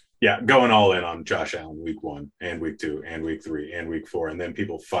 yeah, going all in on Josh Allen week one and week two and week three and week four. And then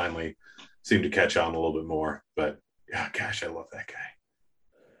people finally seem to catch on a little bit more. But yeah, gosh, I love that guy.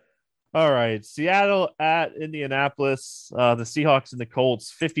 All right. Seattle at Indianapolis. The Seahawks and the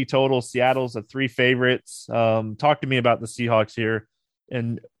Colts, 50 total. Seattle's a 3 favorites. Talk to me about the Seahawks here.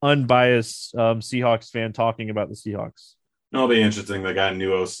 An unbiased Seahawks fan talking about the Seahawks. It'll be interesting. They got a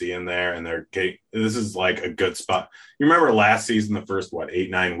new OC in there, and this is like a good spot. You remember last season, the first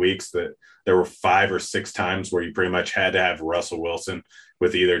 8-9 weeks, that there were 5 or 6 times where you pretty much had to have Russell Wilson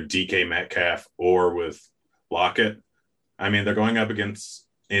with either DK Metcalf or with Lockett. I mean, they're going up against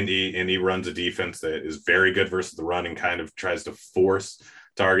Indy. Indy runs a defense that is very good versus the run and kind of tries to force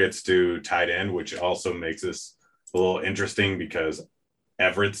targets to tight end, which also makes this a little interesting because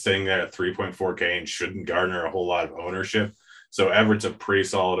Everett's sitting there at 3.4K and shouldn't garner a whole lot of ownership. So Everett's a pretty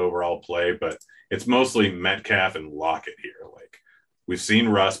solid overall play, but it's mostly Metcalf and Lockett here. Like we've seen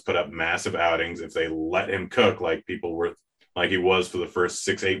Russ put up massive outings if they let him cook, like people were like he was for the first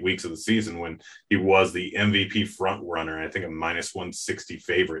 6-8 weeks of the season when he was the MVP front runner. I think a minus 160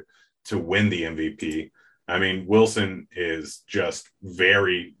 favorite to win the MVP. I mean, Wilson is just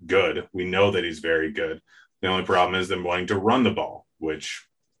very good. We know that he's very good. The only problem is them wanting to run the ball, which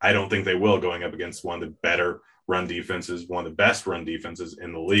I don't think they will, going up against one of the better run defenses, one of the best run defenses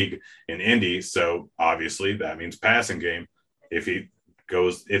in the league in Indy. So obviously that means passing game. If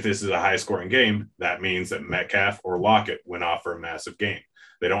this is a high scoring game, that means that Metcalf or Lockett went off for a massive game.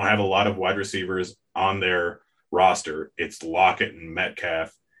 They don't have a lot of wide receivers on their roster. It's Lockett and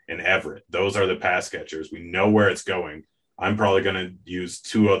Metcalf and Everett. Those are the pass catchers. We know where it's going. I'm probably going to use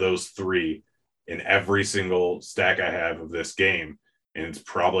 2 of those 3 in every single stack I have of this game. And it's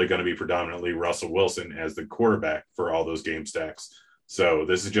probably going to be predominantly Russell Wilson as the quarterback for all those game stacks. So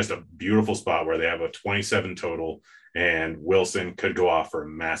this is just a beautiful spot where they have a 27 total and Wilson could go off for a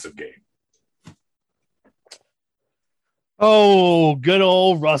massive game. Oh, good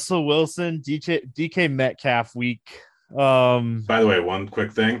old Russell Wilson, DK Metcalf week. By the way, one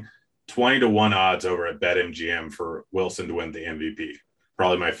quick thing, 20-1 odds over at BetMGM for Wilson to win the MVP.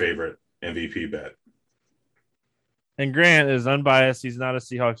 Probably my favorite MVP bet. And Grant is unbiased. He's not a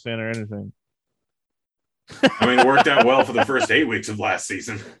Seahawks fan or anything. I mean, it worked out well for the first 8 weeks of last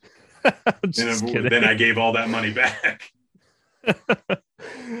season. Then I gave all that money back.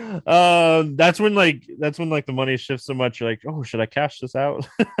 That's when the money shifts so much. You're like, oh, should I cash this out?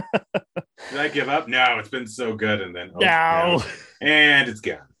 Did I give up? No, it's been so good. And then no. And it's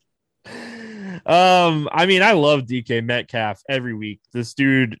gone. I mean, I love DK Metcalf every week. This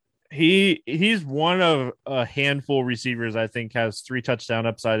dude, he's one of a handful of receivers I think has 3 touchdown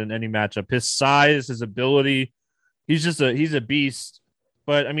upside in any matchup. His size, his ability, he's a beast.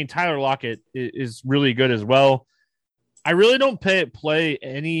 But I mean, Tyler Lockett is really good as well. I really don't play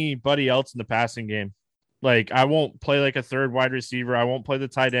anybody else in the passing game. Like I won't play like a third wide receiver. I won't play the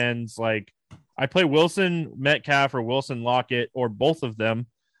tight ends. Like I play Wilson Metcalf or Wilson Lockett or both of them.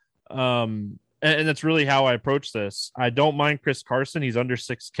 And that's really how I approach this. I don't mind Chris Carson. He's under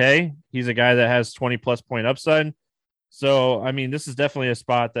 6K. He's a guy that has 20 plus point upside. So, I mean, this is definitely a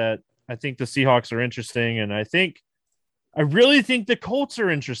spot that I think the Seahawks are interesting. And I really think the Colts are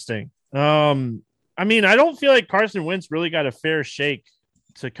interesting. I mean, I don't feel like Carson Wentz really got a fair shake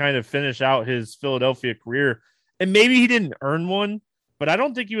to kind of finish out his Philadelphia career. And maybe he didn't earn one, but I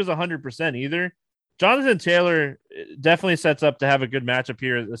don't think he was 100% either. Jonathan Taylor definitely sets up to have a good matchup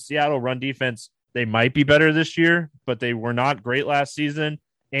here. The Seattle run defense, they might be better this year, but they were not great last season.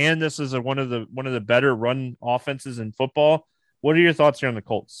 And this is one of the better run offenses in football. What are your thoughts here on the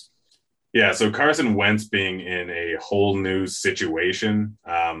Colts? Yeah, so Carson Wentz being in a whole new situation,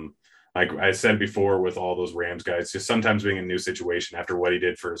 like I said before with all those Rams guys, just sometimes being in a new situation after what he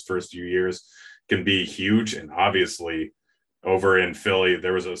did for his first few years can be huge. And obviously over in Philly,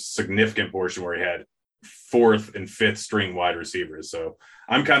 there was a significant portion where he had 4th and 5th string wide receivers. So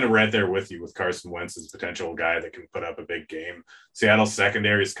I'm kind of right there with you with Carson Wentz as a potential guy that can put up a big game. Seattle's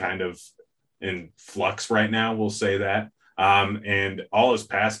secondary is kind of in flux right now, we'll say that. And all his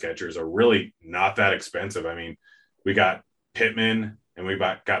pass catchers are really not that expensive. I mean, we got Pittman and we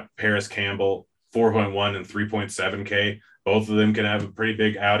got Paris Campbell, 4.1 and 3.7K. Both of them can have a pretty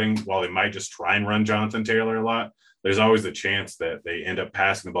big outing. While they might just try and run Jonathan Taylor a lot, there's always the chance that they end up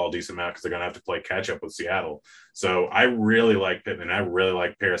passing the ball a decent amount because they're going to have to play catch up with Seattle. So I really like Pittman. I really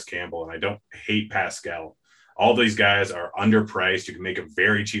like Paris Campbell, and I don't hate Pascal. All these guys are underpriced. You can make a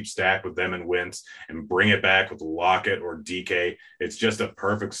very cheap stack with them and Wentz and bring it back with Lockett or DK. It's just a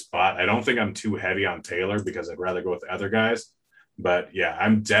perfect spot. I don't think I'm too heavy on Taylor because I'd rather go with other guys. But, yeah,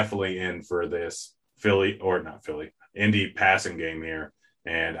 I'm definitely in for this Indy passing game here.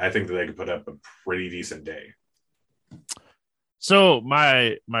 And I think that they could put up a pretty decent day. So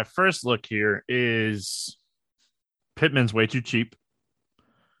my first look here is Pittman's way too cheap.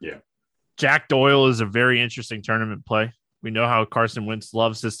 Yeah. Jack Doyle is a very interesting tournament play. We know how Carson Wentz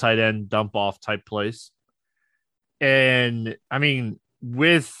loves his tight end dump off type plays. And I mean,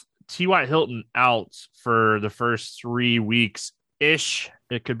 with T.Y. Hilton out for the first 3 weeks ish,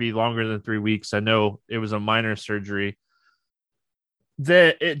 it could be longer than 3 weeks. I know it was a minor surgery.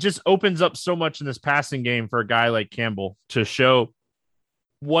 That it just opens up so much in this passing game for a guy like Campbell to show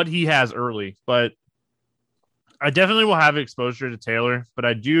what he has early. But I definitely will have exposure to Taylor, but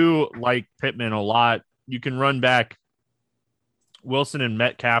I do like Pittman a lot. You can run back Wilson and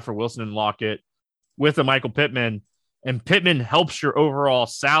Metcalf or Wilson and Lockett with a Michael Pittman. And Pittman helps your overall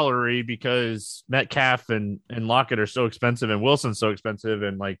salary because Metcalf and Lockett are so expensive and Wilson's so expensive.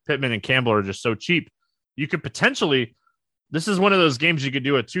 And like Pittman and Campbell are just so cheap. You could potentially, this is one of those games you could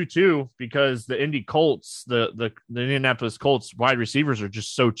do a 2-2 because the Indy Colts, the Indianapolis Colts wide receivers are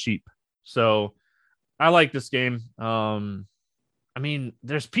just so cheap. So I like this game. I mean,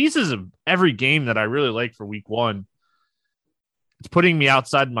 there's pieces of every game that I really like for week one. It's putting me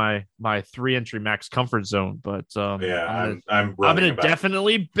outside my 3-entry max comfort zone, but yeah, I'm gonna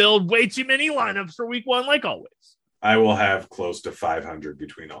definitely build way too many lineups for week one, like always. I will have close to 500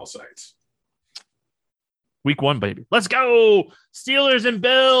 between all sites. Week one, baby. Let's go. Steelers and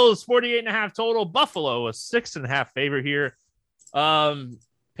Bills, 48.5 total. Buffalo, a 6.5 favorite here.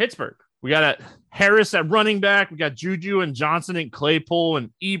 Pittsburgh. We got Harris at running back. We got Juju and Johnson and Claypool and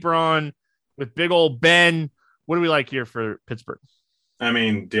Ebron with big old Ben. What do we like here for Pittsburgh? I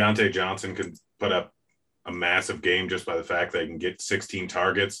mean, Deontay Johnson could put up a massive game just by the fact that he can get 16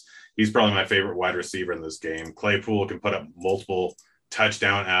 targets. He's probably my favorite wide receiver in this game. Claypool can put up multiple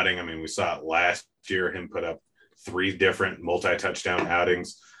touchdown outing. I mean, we saw it last year, him put up 3 different multi-touchdown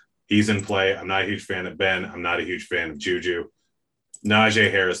outings. He's in play. I'm not a huge fan of Ben. I'm not a huge fan of Juju.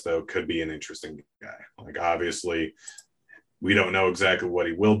 Najee Harris, though, could be an interesting guy. Like, obviously, we don't know exactly what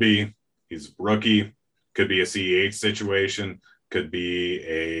he will be. He's a rookie. Could be a CEH situation. Could be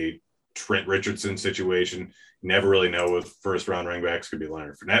a Trent Richardson situation. You never really know with first-round running backs. Could be a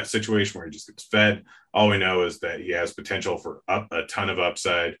Leonard Fournette situation where he just gets fed. All we know is that he has potential for a ton of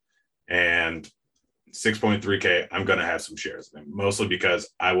upside. And 6.3K, I'm going to have some shares of him, mostly because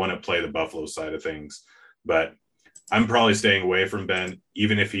I want to play the Buffalo side of things. But I'm probably staying away from Ben,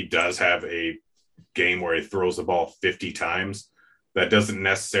 even if he does have a game where he throws the ball 50 times. That doesn't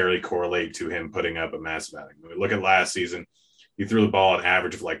necessarily correlate to him putting up a massive outing. When we look at last season, he threw the ball an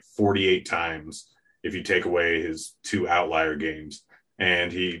average of like 48 times if you take away his 2 outlier games. And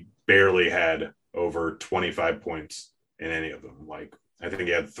he barely had over 25 points in any of them. Like, I think he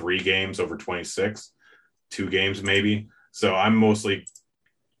had 3 games over 26, 2 games maybe. So I'm mostly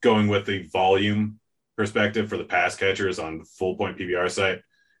going with the volume perspective for the pass catchers on full point PBR site.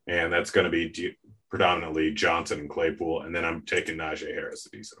 And that's going to be predominantly Johnson and Claypool. And then I'm taking Najee Harris a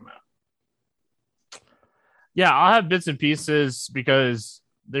decent amount. Yeah, I'll have bits and pieces because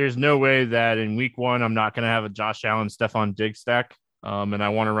there's no way that in week one I'm not going to have a Josh Allen, Stephon Diggs stack. And I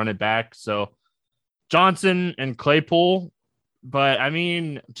want to run it back. So Johnson and Claypool, but I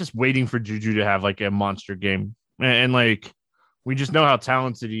mean, just waiting for Juju to have like a monster game. And like, we just know how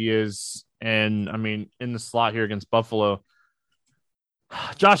talented he is. And I mean, in the slot here against Buffalo,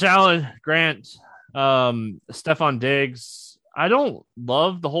 Josh Allen, Grant, Stephon Diggs. I don't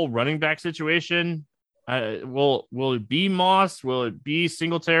love the whole running back situation. Will it be Moss? Will it be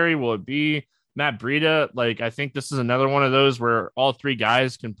Singletary? Will it be Matt Breida? Like, I think this is another one of those where all 3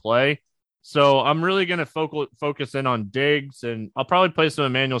 guys can play. So I'm really going to focus in on Diggs, and I'll probably play some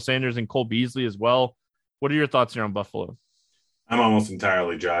Emmanuel Sanders and Cole Beasley as well. What are your thoughts here on Buffalo? I'm almost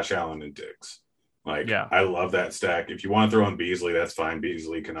entirely Josh Allen and Diggs. Like, yeah. I love that stack. If you want to throw in Beasley, that's fine.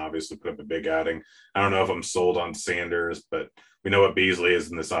 Beasley can obviously put up a big outing. I don't know if I'm sold on Sanders, but we know what Beasley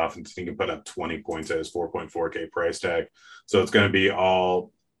is in this offense. He can put up 20 points at his 4.4K price tag. So it's going to be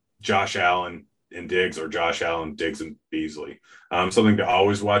all Josh Allen and Diggs or Josh Allen, Diggs, and Beasley. Something to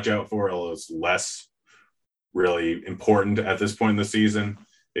always watch out for, although it's less really important at this point in the season,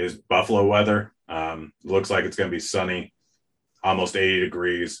 is Buffalo weather. Looks like it's going to be sunny, almost 80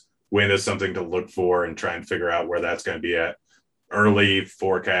 degrees. Wind is something to look for and try and figure out where that's going to be at. Early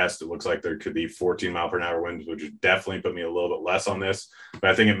forecast, it looks like there could be 14 mile per hour winds, which would definitely put me a little bit less on this.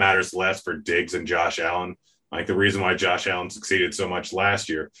 But I think it matters less for Diggs and Josh Allen. Like, the reason why Josh Allen succeeded so much last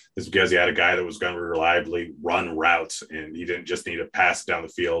year is because he had a guy that was going to reliably run routes, and he didn't just need to pass it down the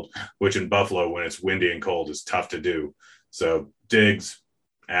field, which in Buffalo, when it's windy and cold, is tough to do. So Diggs,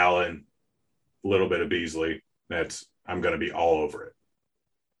 Allen, a little bit of Beasley, I'm going to be all over it.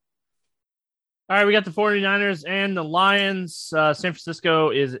 All right, we got the 49ers and the Lions. San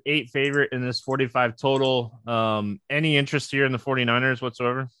Francisco is 8 favorite in this 45 total. Any interest here in the 49ers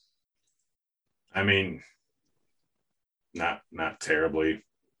whatsoever? I mean, not terribly.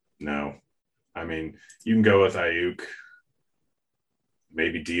 No. I mean, you can go with Ayuk,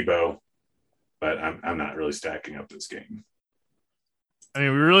 maybe Debo, but I'm not really stacking up this game. I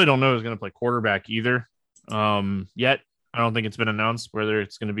mean, we really don't know who's going to play quarterback either yet. I don't think it's been announced whether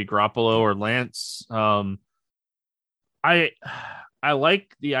it's going to be Garoppolo or Lance. I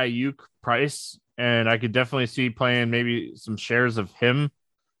like the Ayuk price, and I could definitely see playing maybe some shares of him.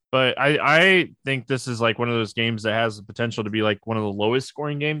 But I think this is like one of those games that has the potential to be like one of the lowest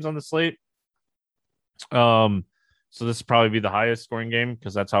scoring games on the slate. So this will probably be the highest scoring game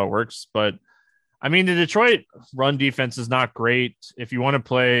because that's how it works. But I mean, the Detroit run defense is not great. If you want to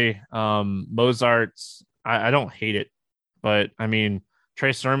play Mozart's, I don't hate it. But I mean,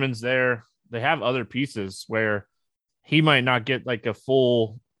 Trey Sermon's there. They have other pieces where he might not get like a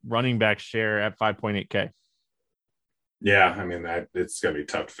full running back share at 5.8K. Yeah, I mean that it's gonna be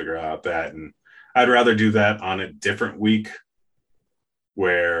tough to figure out that, and I'd rather do that on a different week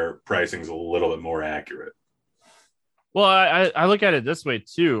where pricing's a little bit more accurate. Well, I look at it this way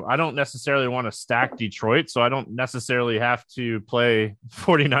too. I don't necessarily want to stack Detroit, so I don't necessarily have to play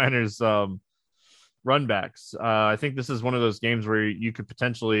 49ers run backs. I think this is one of those games where you could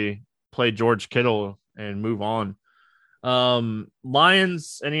potentially play George Kittle and move on.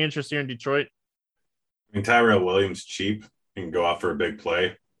 Lions, any interest here in Detroit? I mean, Tyrell Williams cheap. You can go out for a big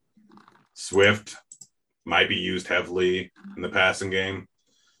play. Swift might be used heavily in the passing game,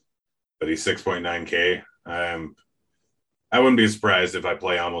 but he's 6.9K. I wouldn't be surprised if I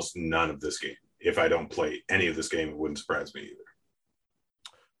play almost none of this game. If I don't play any of this game, it wouldn't surprise me either.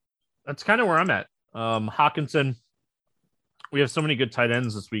 That's kind of where I'm at. Hawkinson, we have so many good tight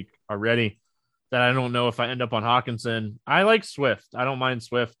ends this week already that I don't know if I end up on Hawkinson. I like Swift. I don't mind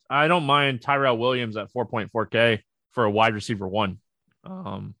Swift. I don't mind Tyrell Williams at 4.4K for a wide receiver one.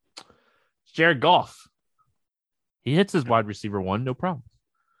 Jared Goff. He hits his wide receiver one, no problem.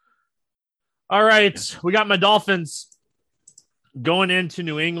 All right, we got my Dolphins going into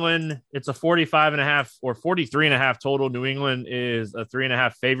New England. It's a 45.5 or 43.5 total. New England is a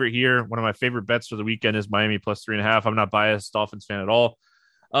 3.5 favorite here. One of my favorite bets for the weekend is Miami plus 3.5. I'm not biased Dolphins fan at all.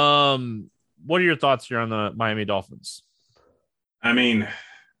 What are your thoughts here on the Miami Dolphins? I mean,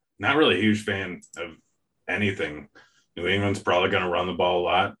 not really a huge fan of anything. New England's probably going to run the ball a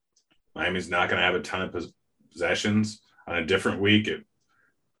lot. Miami's not going to have a ton of possessions. On a different week,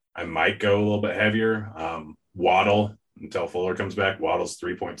 I might go a little bit heavier. Waddle, until Fuller comes back, Waddle's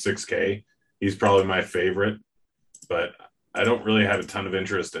 3.6K. He's probably my favorite, but I don't really have a ton of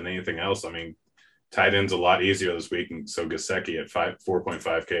interest in anything else. I mean, tight end's a lot easier this week, and so Gesicki at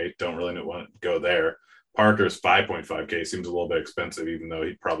 4.5K. Don't really want to go there. Parker's 5.5K seems a little bit expensive, even though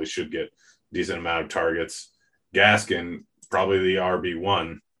he probably should get a decent amount of targets. Gaskin, probably the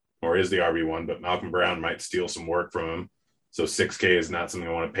RB1, or is the RB1, but Malcolm Brown might steal some work from him. So 6K is not something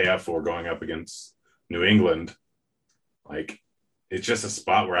I want to pay out for going up against New England. Like, it's just a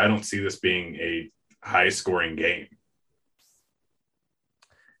spot where I don't see this being a high-scoring game.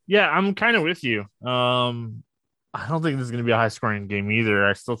 Yeah, I'm kind of with you. I don't think this is going to be a high-scoring game either.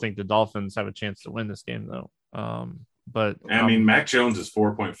 I still think the Dolphins have a chance to win this game, though. But I mean, Mac Jones is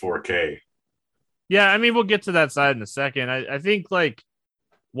 4.4K. Yeah, I mean, we'll get to that side in a second. I think, like,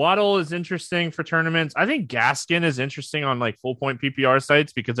 Waddle is interesting for tournaments. I think Gaskin is interesting on, like, full-point PPR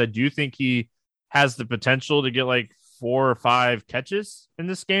sites because I do think he has the potential to get, like, 4 or 5 catches in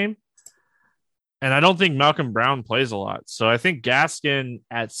this game. And I don't think Malcolm Brown plays a lot. So I think Gaskin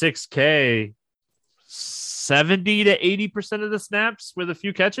at 6K, 70 to 80% of the snaps with a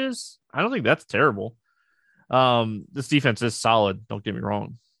few catches. I don't think that's terrible. This defense is solid. Don't get me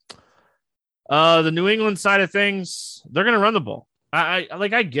wrong. The New England side of things, they're going to run the ball.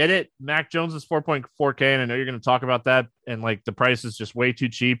 I get it. Mac Jones is 4.4K, and I know you're going to talk about that. And like the price is just way too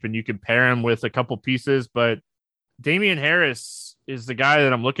cheap, and you can pair him with a couple pieces. But Damian Harris is the guy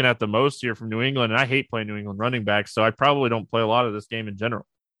that I'm looking at the most here from New England, and I hate playing New England running backs, so I probably don't play a lot of this game in general.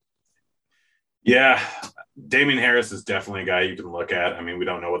 Yeah, Damian Harris is definitely a guy you can look at. I mean, we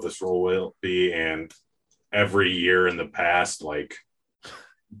don't know what this role will be, and every year in the past, like,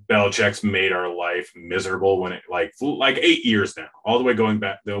 Belichick's made our life miserable when it like 8 years now, all the way going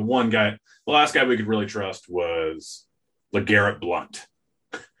back. The last guy we could really trust was LeGarrette Blount.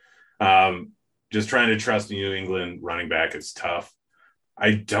 Just trying to trust New England running back is tough.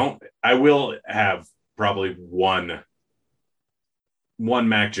 I will have probably one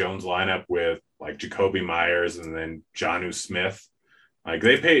Mac Jones lineup with like Jacoby Myers and then Jonnu Smith. Like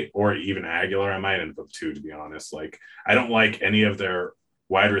they pay, or even Aguilar. I might end up with 2, to be honest. Like I don't like any of their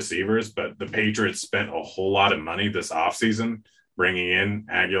wide receivers, but the Patriots spent a whole lot of money this offseason bringing in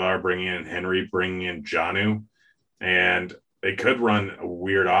Aguilar, bringing in Henry, bringing in Jonnu, and they could run a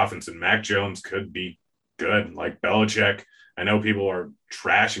weird offense, and Mac Jones could be good. Like Belichick, I know people are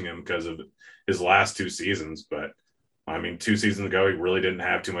trashing him because of his last 2 seasons, but I mean, 2 seasons ago, he really didn't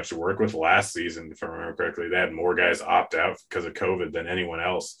have too much to work with. Last season, if I remember correctly, they had more guys opt out because of COVID than anyone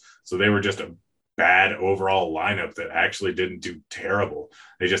else. So they were just a bad overall lineup that actually didn't do terrible.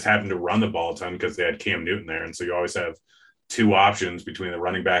 They just happened to run the ball a ton because they had Cam Newton there. And so you always have 2 options between the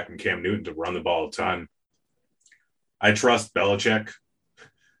running back and Cam Newton to run the ball a ton. I trust Belichick,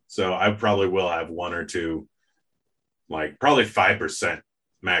 so I probably will have 1 or 2 like probably 5%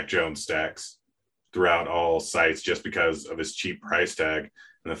 Mac Jones stacks throughout all sites just because of his cheap price tag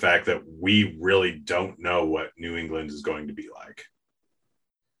and the fact that we really don't know what New England is going to be like.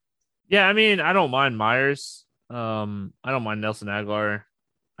 Yeah, I mean, I don't mind Myers. I don't mind Nelson Aguilar.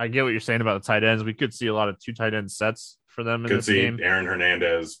 I get what you're saying about the tight ends. We could see a lot of two tight end sets for them in Could this see game. Aaron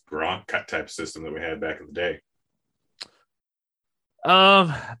Hernandez, Gronk type system that we had back in the day.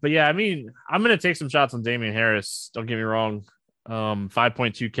 But yeah, I mean, I'm gonna take some shots on Damian Harris. Don't get me wrong.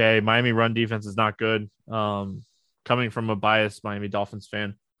 5.2K. Miami run defense is not good. Coming from a biased Miami Dolphins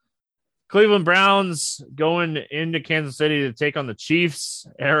fan. Cleveland Browns going into Kansas City to take on the Chiefs.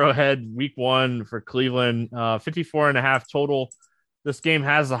 Arrowhead week 1 for Cleveland. 54.5 total. This game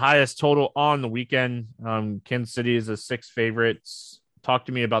has the highest total on the weekend. Kansas City is a 6 favorite. Talk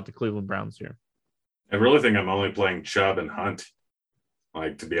to me about the Cleveland Browns here. I really think I'm only playing Chubb and Hunt.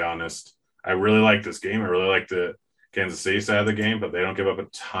 Like, to be honest, I really like this game. I really like the Kansas City side of the game, but they don't give up a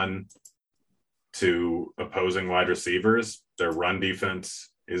ton to opposing wide receivers. Their run defense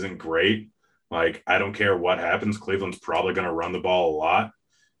isn't great. Like, I don't care what happens. Cleveland's probably going to run the ball a lot.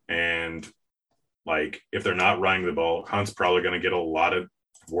 And, like, if they're not running the ball, Hunt's probably going to get a lot of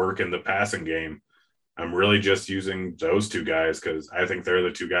work in the passing game. I'm really just using those two guys because I think they're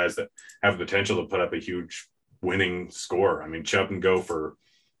the two guys that have the potential to put up a huge winning score. I mean, Chubb can go for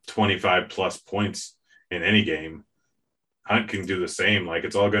 25 plus points in any game. Hunt can do the same. Like,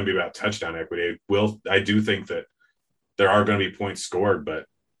 it's all going to be about touchdown equity. I do think that there are going to be points scored, but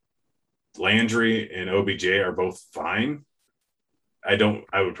Landry and OBJ are both fine. I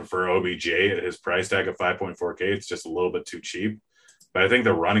would prefer OBJ at his price tag of 5.4K. It's just a little bit too cheap. But I think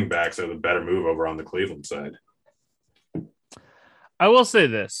the running backs are the better move over on the Cleveland side. I will say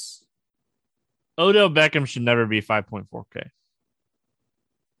this. Odell Beckham should never be 5.4K.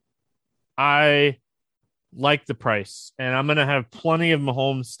 I like the price, and I'm going to have plenty of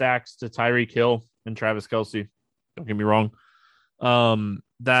Mahomes stacks to Tyreek Hill and Travis Kelce. Don't get me wrong.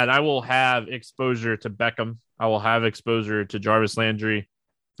 That I will have exposure to Beckham. I will have exposure to Jarvis Landry.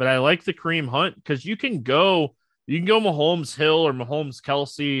 But I like the Kareem Hunt because you can go Mahomes Hill or Mahomes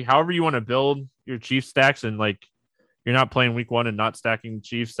Kelce, however you want to build your Chiefs stacks, and like you're not playing week 1 and not stacking the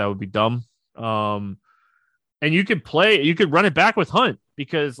Chiefs. That would be dumb. And you could run it back with Hunt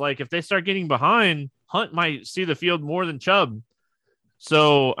because like if they start getting behind, Hunt might see the field more than Chubb.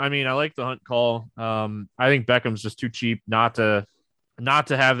 So I mean, I like the Hunt call. I think Beckham's just too cheap not to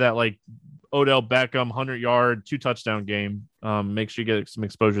have that like Odell Beckham 100-yard 2-touchdown game. Make sure you get some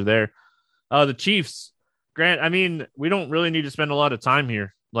exposure there. The Chiefs, Grant. I mean, we don't really need to spend a lot of time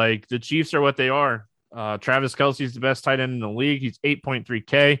here. Like the Chiefs are what they are. Travis Kelce is the best tight end in the league. He's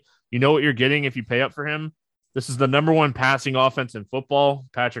 8.3K. You know what you're getting if you pay up for him. This is the number 1 passing offense in football.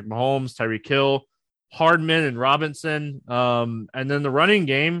 Patrick Mahomes, Tyreek Hill, Hardman, and Robinson. And then the running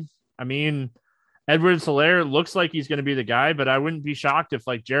game. I mean, Edwards-Helaire looks like he's going to be the guy, but I wouldn't be shocked if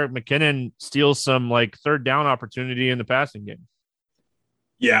like Jerick McKinnon steals some like third down opportunity in the passing game.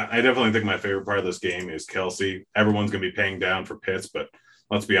 Yeah, I definitely think my favorite part of this game is Kelce. Everyone's going to be paying down for Pitts, but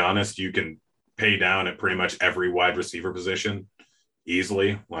let's be honest, you can pay down at pretty much every wide receiver position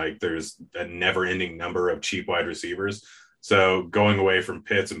easily. Like there's a never ending number of cheap wide receivers. So going away from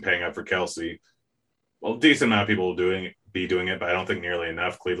Pitts and paying up for Kelce, well, a decent amount of people will be doing it, but I don't think nearly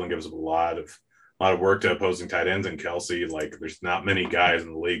enough. Cleveland gives up a lot of work to opposing tight ends, and Kelce, like there's not many guys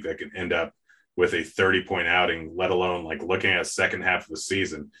in the league that can end up with a 30-point outing, let alone like looking at a second half of the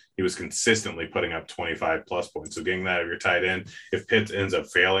season, he was consistently putting up 25 plus points. So getting that of your tight end, if Pitts ends up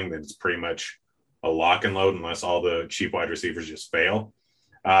failing, then it's pretty much a lock and load unless all the cheap wide receivers just fail.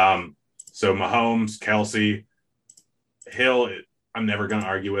 So Mahomes, Kelce, Hill, I'm never going to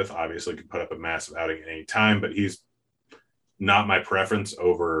argue with. Obviously, could put up a massive outing at any time, but he's not my preference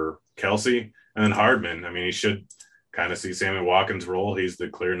over Kelce. And then Hardman, I mean, he should kind of see Sammy Watkins' role. He's the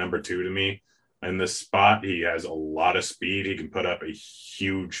clear number 2 to me in this spot. He has a lot of speed. He can put up a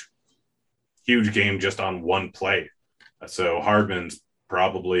huge game just on one play. So Hardman's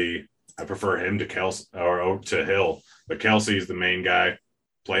probably, I prefer him to Kelce or to Hill, but Kelce's the main guy.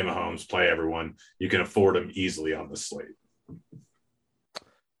 Play Mahomes, play everyone. You can afford him easily on the slate.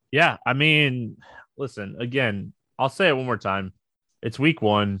 Yeah, I mean, listen, again, I'll say it one more time. It's week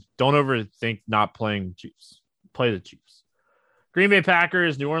 1. Don't overthink not playing the Chiefs. Play the Chiefs. Green Bay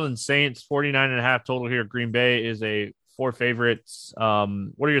Packers, New Orleans Saints, 49.5 total here. Green Bay is a 4 favorites. What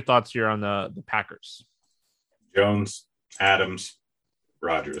are your thoughts here on the Packers? Jones, Adams,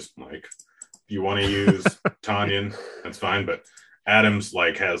 Rodgers. Like, if you want to use Tanyan, that's fine. But Adams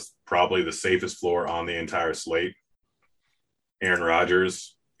like has probably the safest floor on the entire slate. Aaron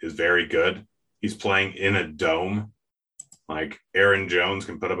Rodgers is very good. He's playing in a dome. Like Aaron Jones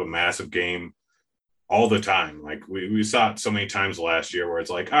can put up a massive game all the time. Like we saw it so many times last year where it's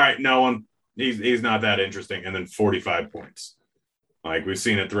like, all right, no one, he's not that interesting. And then 45 points. Like we've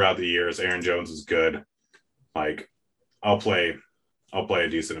seen it throughout the years. Aaron Jones is good. Like I'll play a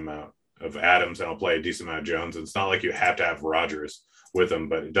decent amount of Adams and I'll play a decent amount of Jones. It's not like you have to have Rodgers with him,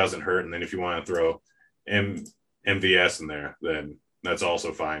 but it doesn't hurt. And then if you want to throw MVS in there, then that's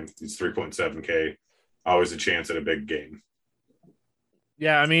also fine. He's 3.7K, always a chance at a big game.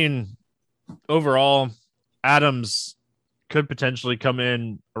 Yeah, I mean, overall, Adams could potentially come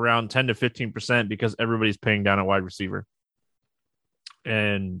in around 10 to 15% because everybody's paying down at wide receiver.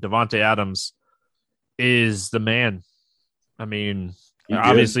 And Davante Adams is the man. I mean,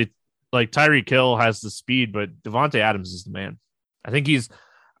 obviously, like Tyreek Hill has the speed, but Davante Adams is the man. I think he's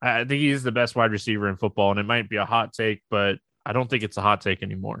the best wide receiver in football, and it might be a hot take, but I don't think it's a hot take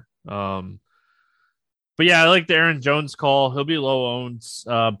anymore. But yeah, I like the Aaron Jones call. He'll be low owned,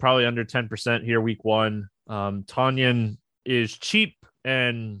 probably under 10% here week one. Tonyan is cheap,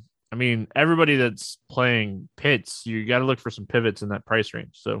 and I mean, everybody that's playing Pitts, you got to look for some pivots in that price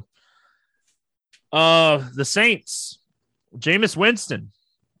range. So the Saints, Jameis Winston,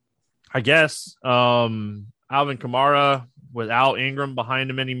 I guess. Alvin Kamara without Ingram behind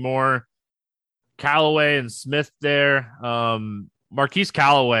him anymore. Callaway and Smith there. Marquise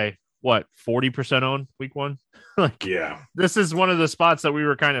Callaway, what, 40% owned week one? Like, yeah, this is one of the spots that we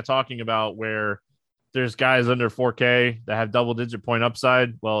were kind of talking about where there's guys under 4K that have double-digit point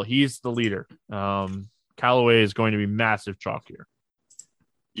upside. Well, he's the leader. Callaway is going to be massive chalk here.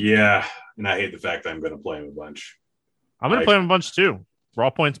 Yeah, and I hate the fact that I'm going to play him a bunch. I'm going to play him a bunch too. Raw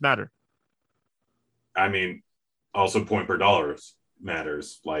points matter. I mean, also point per dollar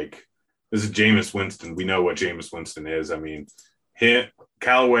matters. Like, this is Jameis Winston. We know what Jameis Winston is. I mean,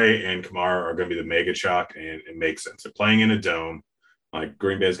 Callaway and Kamara are going to be the mega chalk, and it makes sense. They're playing in a dome. Like,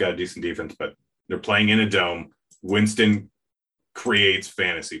 Green Bay's got a decent defense, but they're playing in a dome. Winston creates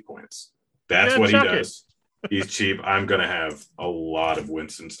fantasy points. That's what he does. He's cheap. I'm going to have a lot of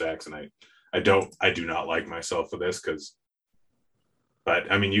Winston stacks, and I do not like myself for this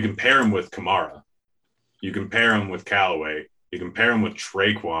but I mean, you can pair him with Kamara. You can pair him with Callaway. You can pair him with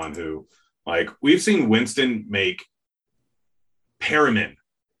Traquan, who, like, we've seen Winston pair him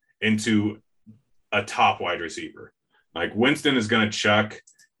into a top wide receiver. Like, Winston is going to chuck.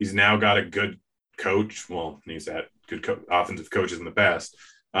 He's now got a good coach. Well, he's had good offensive coaches in the past.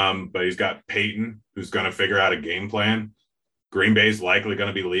 But he's got Peyton, who's going to figure out a game plan. Green Bay's likely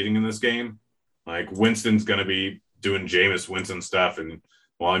going to be leading in this game. Like, Winston's going to be doing Jameis Winston stuff. And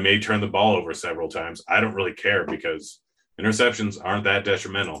while he may turn the ball over several times, I don't really care because interceptions aren't that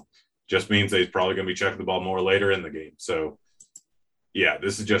detrimental. Just means that he's probably going to be checking the ball more later in the game. So, yeah,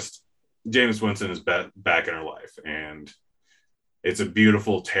 this is just Jameis Winston is back in our life. And it's a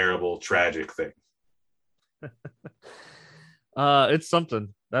beautiful, terrible, tragic thing. It's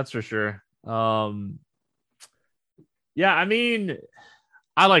something, that's for sure. Yeah, I mean,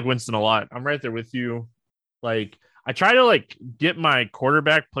 I like Winston a lot. I'm right there with you. Like, I try to get my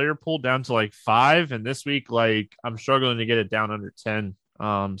quarterback player pool down to 5, and this week I'm struggling to get it down under 10. So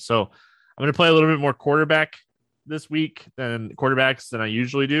I'm going to play a little bit more quarterback this week than quarterbacks than I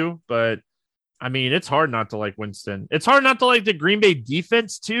usually do, but I mean, it's hard not to like Winston. It's hard not to like the Green Bay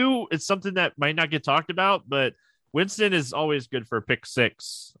defense too. It's something that might not get talked about, but Winston is always good for a pick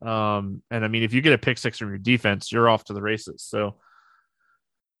six. And I mean, if you get a pick six from your defense, you're off to the races. So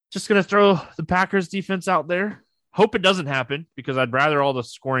just going to throw the Packers defense out there. Hope it doesn't happen because I'd rather all the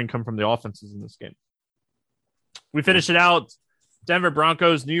scoring come from the offenses in this game. We finish it out. Denver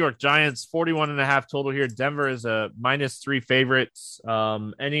Broncos, New York Giants, 41.5 total here. Denver is a -3 favorites.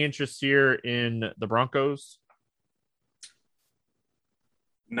 Any interest here in the Broncos?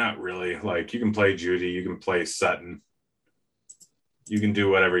 Not really. Like, you can play Judy, you can play Sutton, you can do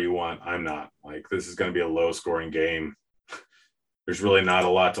whatever you want. I'm not. Like, this is going to be a low scoring game. There's really not a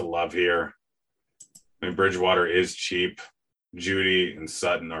lot to love here. I mean, Bridgewater is cheap. Judy and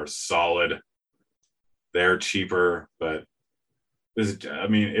Sutton are solid. They're cheaper, but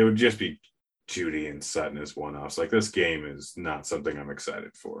it would just be Judy and Sutton as one-offs. Like, this game is not something I'm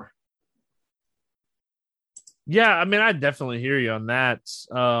excited for. Yeah, I mean, I definitely hear you on that.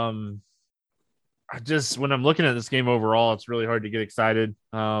 When I'm looking at this game overall, it's really hard to get excited.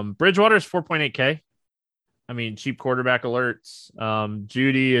 Bridgewater is 4.8K. I mean, cheap quarterback alerts.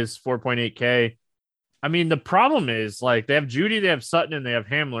 Judy is 4.8K. I mean, the problem is, they have Judy, they have Sutton, and they have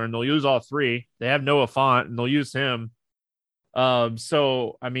Hamler, and they'll use all three. They have Noah Fant, and they'll use him.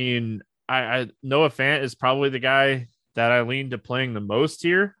 So, I mean, Noah Fant is probably the guy that I lean to playing the most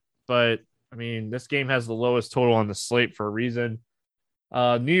here, but I mean, this game has the lowest total on the slate for a reason.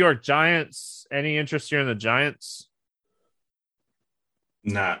 New York Giants. Any interest here in the Giants?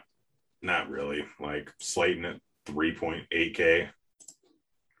 Not really. Like Slayton at 3.8K.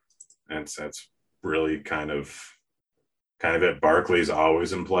 That's really kind of it. Barkley's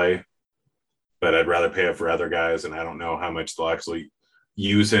always in play, but I'd rather pay up for other guys, and I don't know how much they'll actually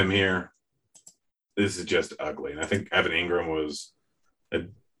use him here. This is just ugly. And I think Evan Ingram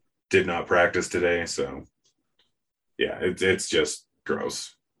did not practice today, so yeah, it's just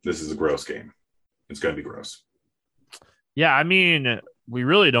gross. This is a gross game. It's going to be gross. Yeah, I mean, we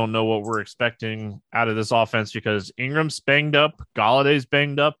really don't know what we're expecting out of this offense because Ingram's banged up, Galladay's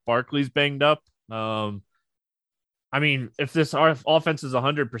banged up, Barkley's banged up. I mean, if this offense is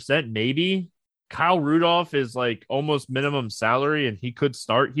 100%, maybe Kyle Rudolph is like almost minimum salary and he could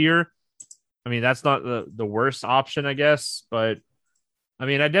start here. I mean, that's not the worst option, I guess, but I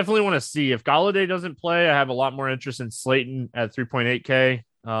mean, I definitely want to see if Galladay doesn't play. I have a lot more interest in Slayton at 3.8K.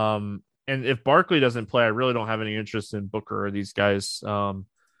 And if Barkley doesn't play, I really don't have any interest in Booker or these guys.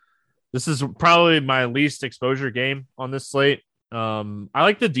 This is probably my least exposure game on this slate. I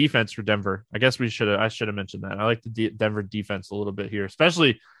like the defense for Denver. I guess I should have mentioned that. I like the Denver defense a little bit here,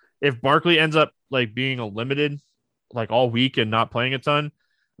 especially if Barkley ends up like being a limited like all week and not playing a ton.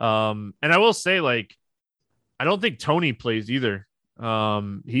 And I will say, like, I don't think Tony plays either.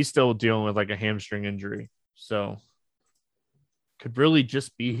 He's still dealing with like a hamstring injury. So could really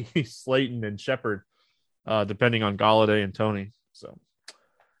just be Slayton and Shepard, depending on Galladay and Tony. So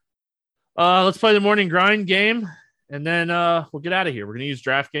let's play the morning grind game, and then we'll get out of here. We're going to use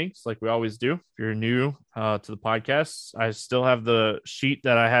DraftKings like we always do. If you're new to the podcast, I still have the sheet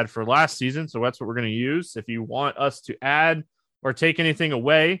that I had for last season, so that's what we're going to use. If you want us to add or take anything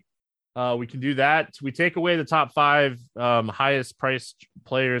away, we can do that. We take away the top 5 highest priced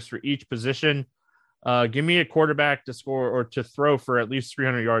players for each position. Give me a quarterback to score or to throw for at least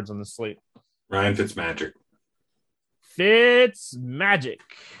 300 yards on the slate. Ryan Fitzmagic.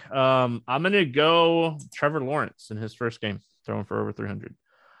 I'm going to go Trevor Lawrence in his first game, throwing for over 300.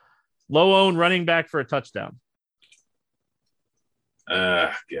 Low-owned running back for a touchdown.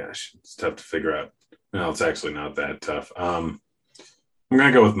 Gosh, it's tough to figure out. No, it's actually not that tough. I'm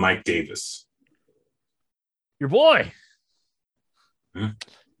going to go with Mike Davis. Your boy.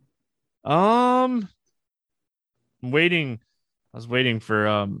 I'm waiting. I was waiting for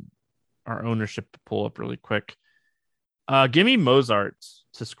our ownership to pull up really quick. Give me Mozart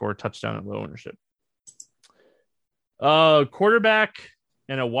to score a touchdown at low ownership. Quarterback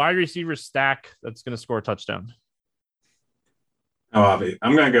and a wide receiver stack that's going to score a touchdown. Oh,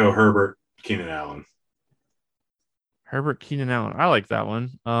 I'm going to go Herbert, Keenan Allen. Herbert, Keenan Allen. I like that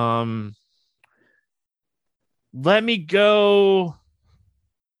one. Let me go.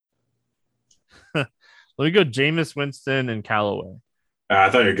 Let me go Jameis Winston and Callaway. I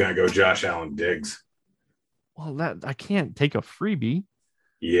thought you were going to go Josh Allen Diggs. Well, that I can't take a freebie.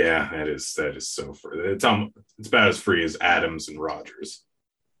 Yeah, that is so free. It's about as free as Adams and Rodgers.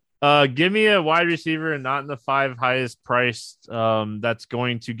 Give me a wide receiver and not in the 5 highest priced. That's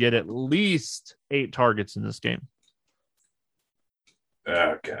going to get at least 8 targets in this game.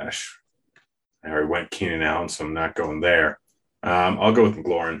 Oh gosh, I already went Keenan Allen, so I'm not going there. I'll go with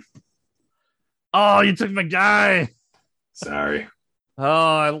McLaurin. Oh, you took my guy. Sorry.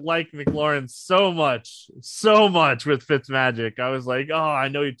 Oh, I like McLaurin so much with Fitzmagic. I was like, oh, I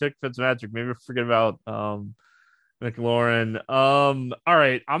know you took Fitzmagic. Maybe forget about McLaurin. All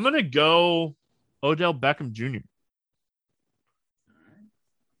right, I'm gonna go Odell Beckham Jr.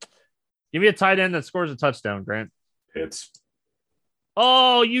 Give me a tight end that scores a touchdown, Grant.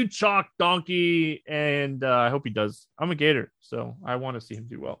 Oh, you chalk donkey, and I hope he does. I'm a Gator, so I want to see him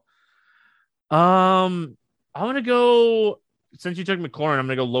do well. I'm gonna go. Since you took McLaurin, I'm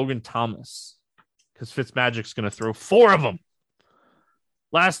going to go Logan Thomas because Fitzmagic's going to throw 4 of them.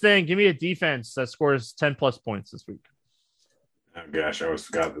 Last thing, give me a defense that scores 10 plus points this week. Oh, gosh, I always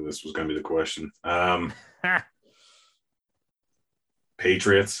forgot that this was going to be the question.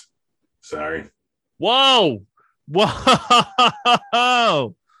 Patriots. Sorry. Whoa.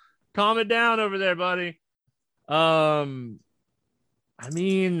 Calm it down over there, buddy. I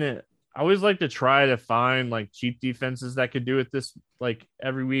mean, I always like to try to find like cheap defenses that could do it this like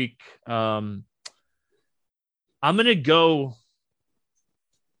every week. I'm gonna go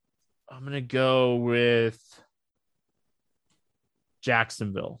with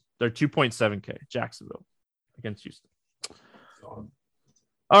Jacksonville. They're 2.7K. Jacksonville against Houston. All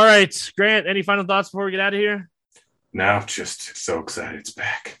right, Grant. Any final thoughts before we get out of here? No, just so excited. It's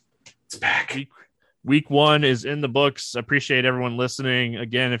back. It's back. Week 1 is in the books. Appreciate everyone listening.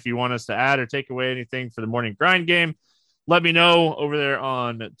 Again, if you want us to add or take away anything for the morning grind game, let me know over there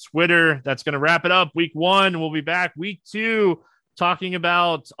on Twitter. That's going to wrap it up. Week 1, we'll be back week 2 talking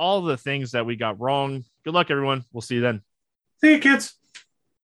about all the things that we got wrong. Good luck, everyone. We'll see you then. See you, kids.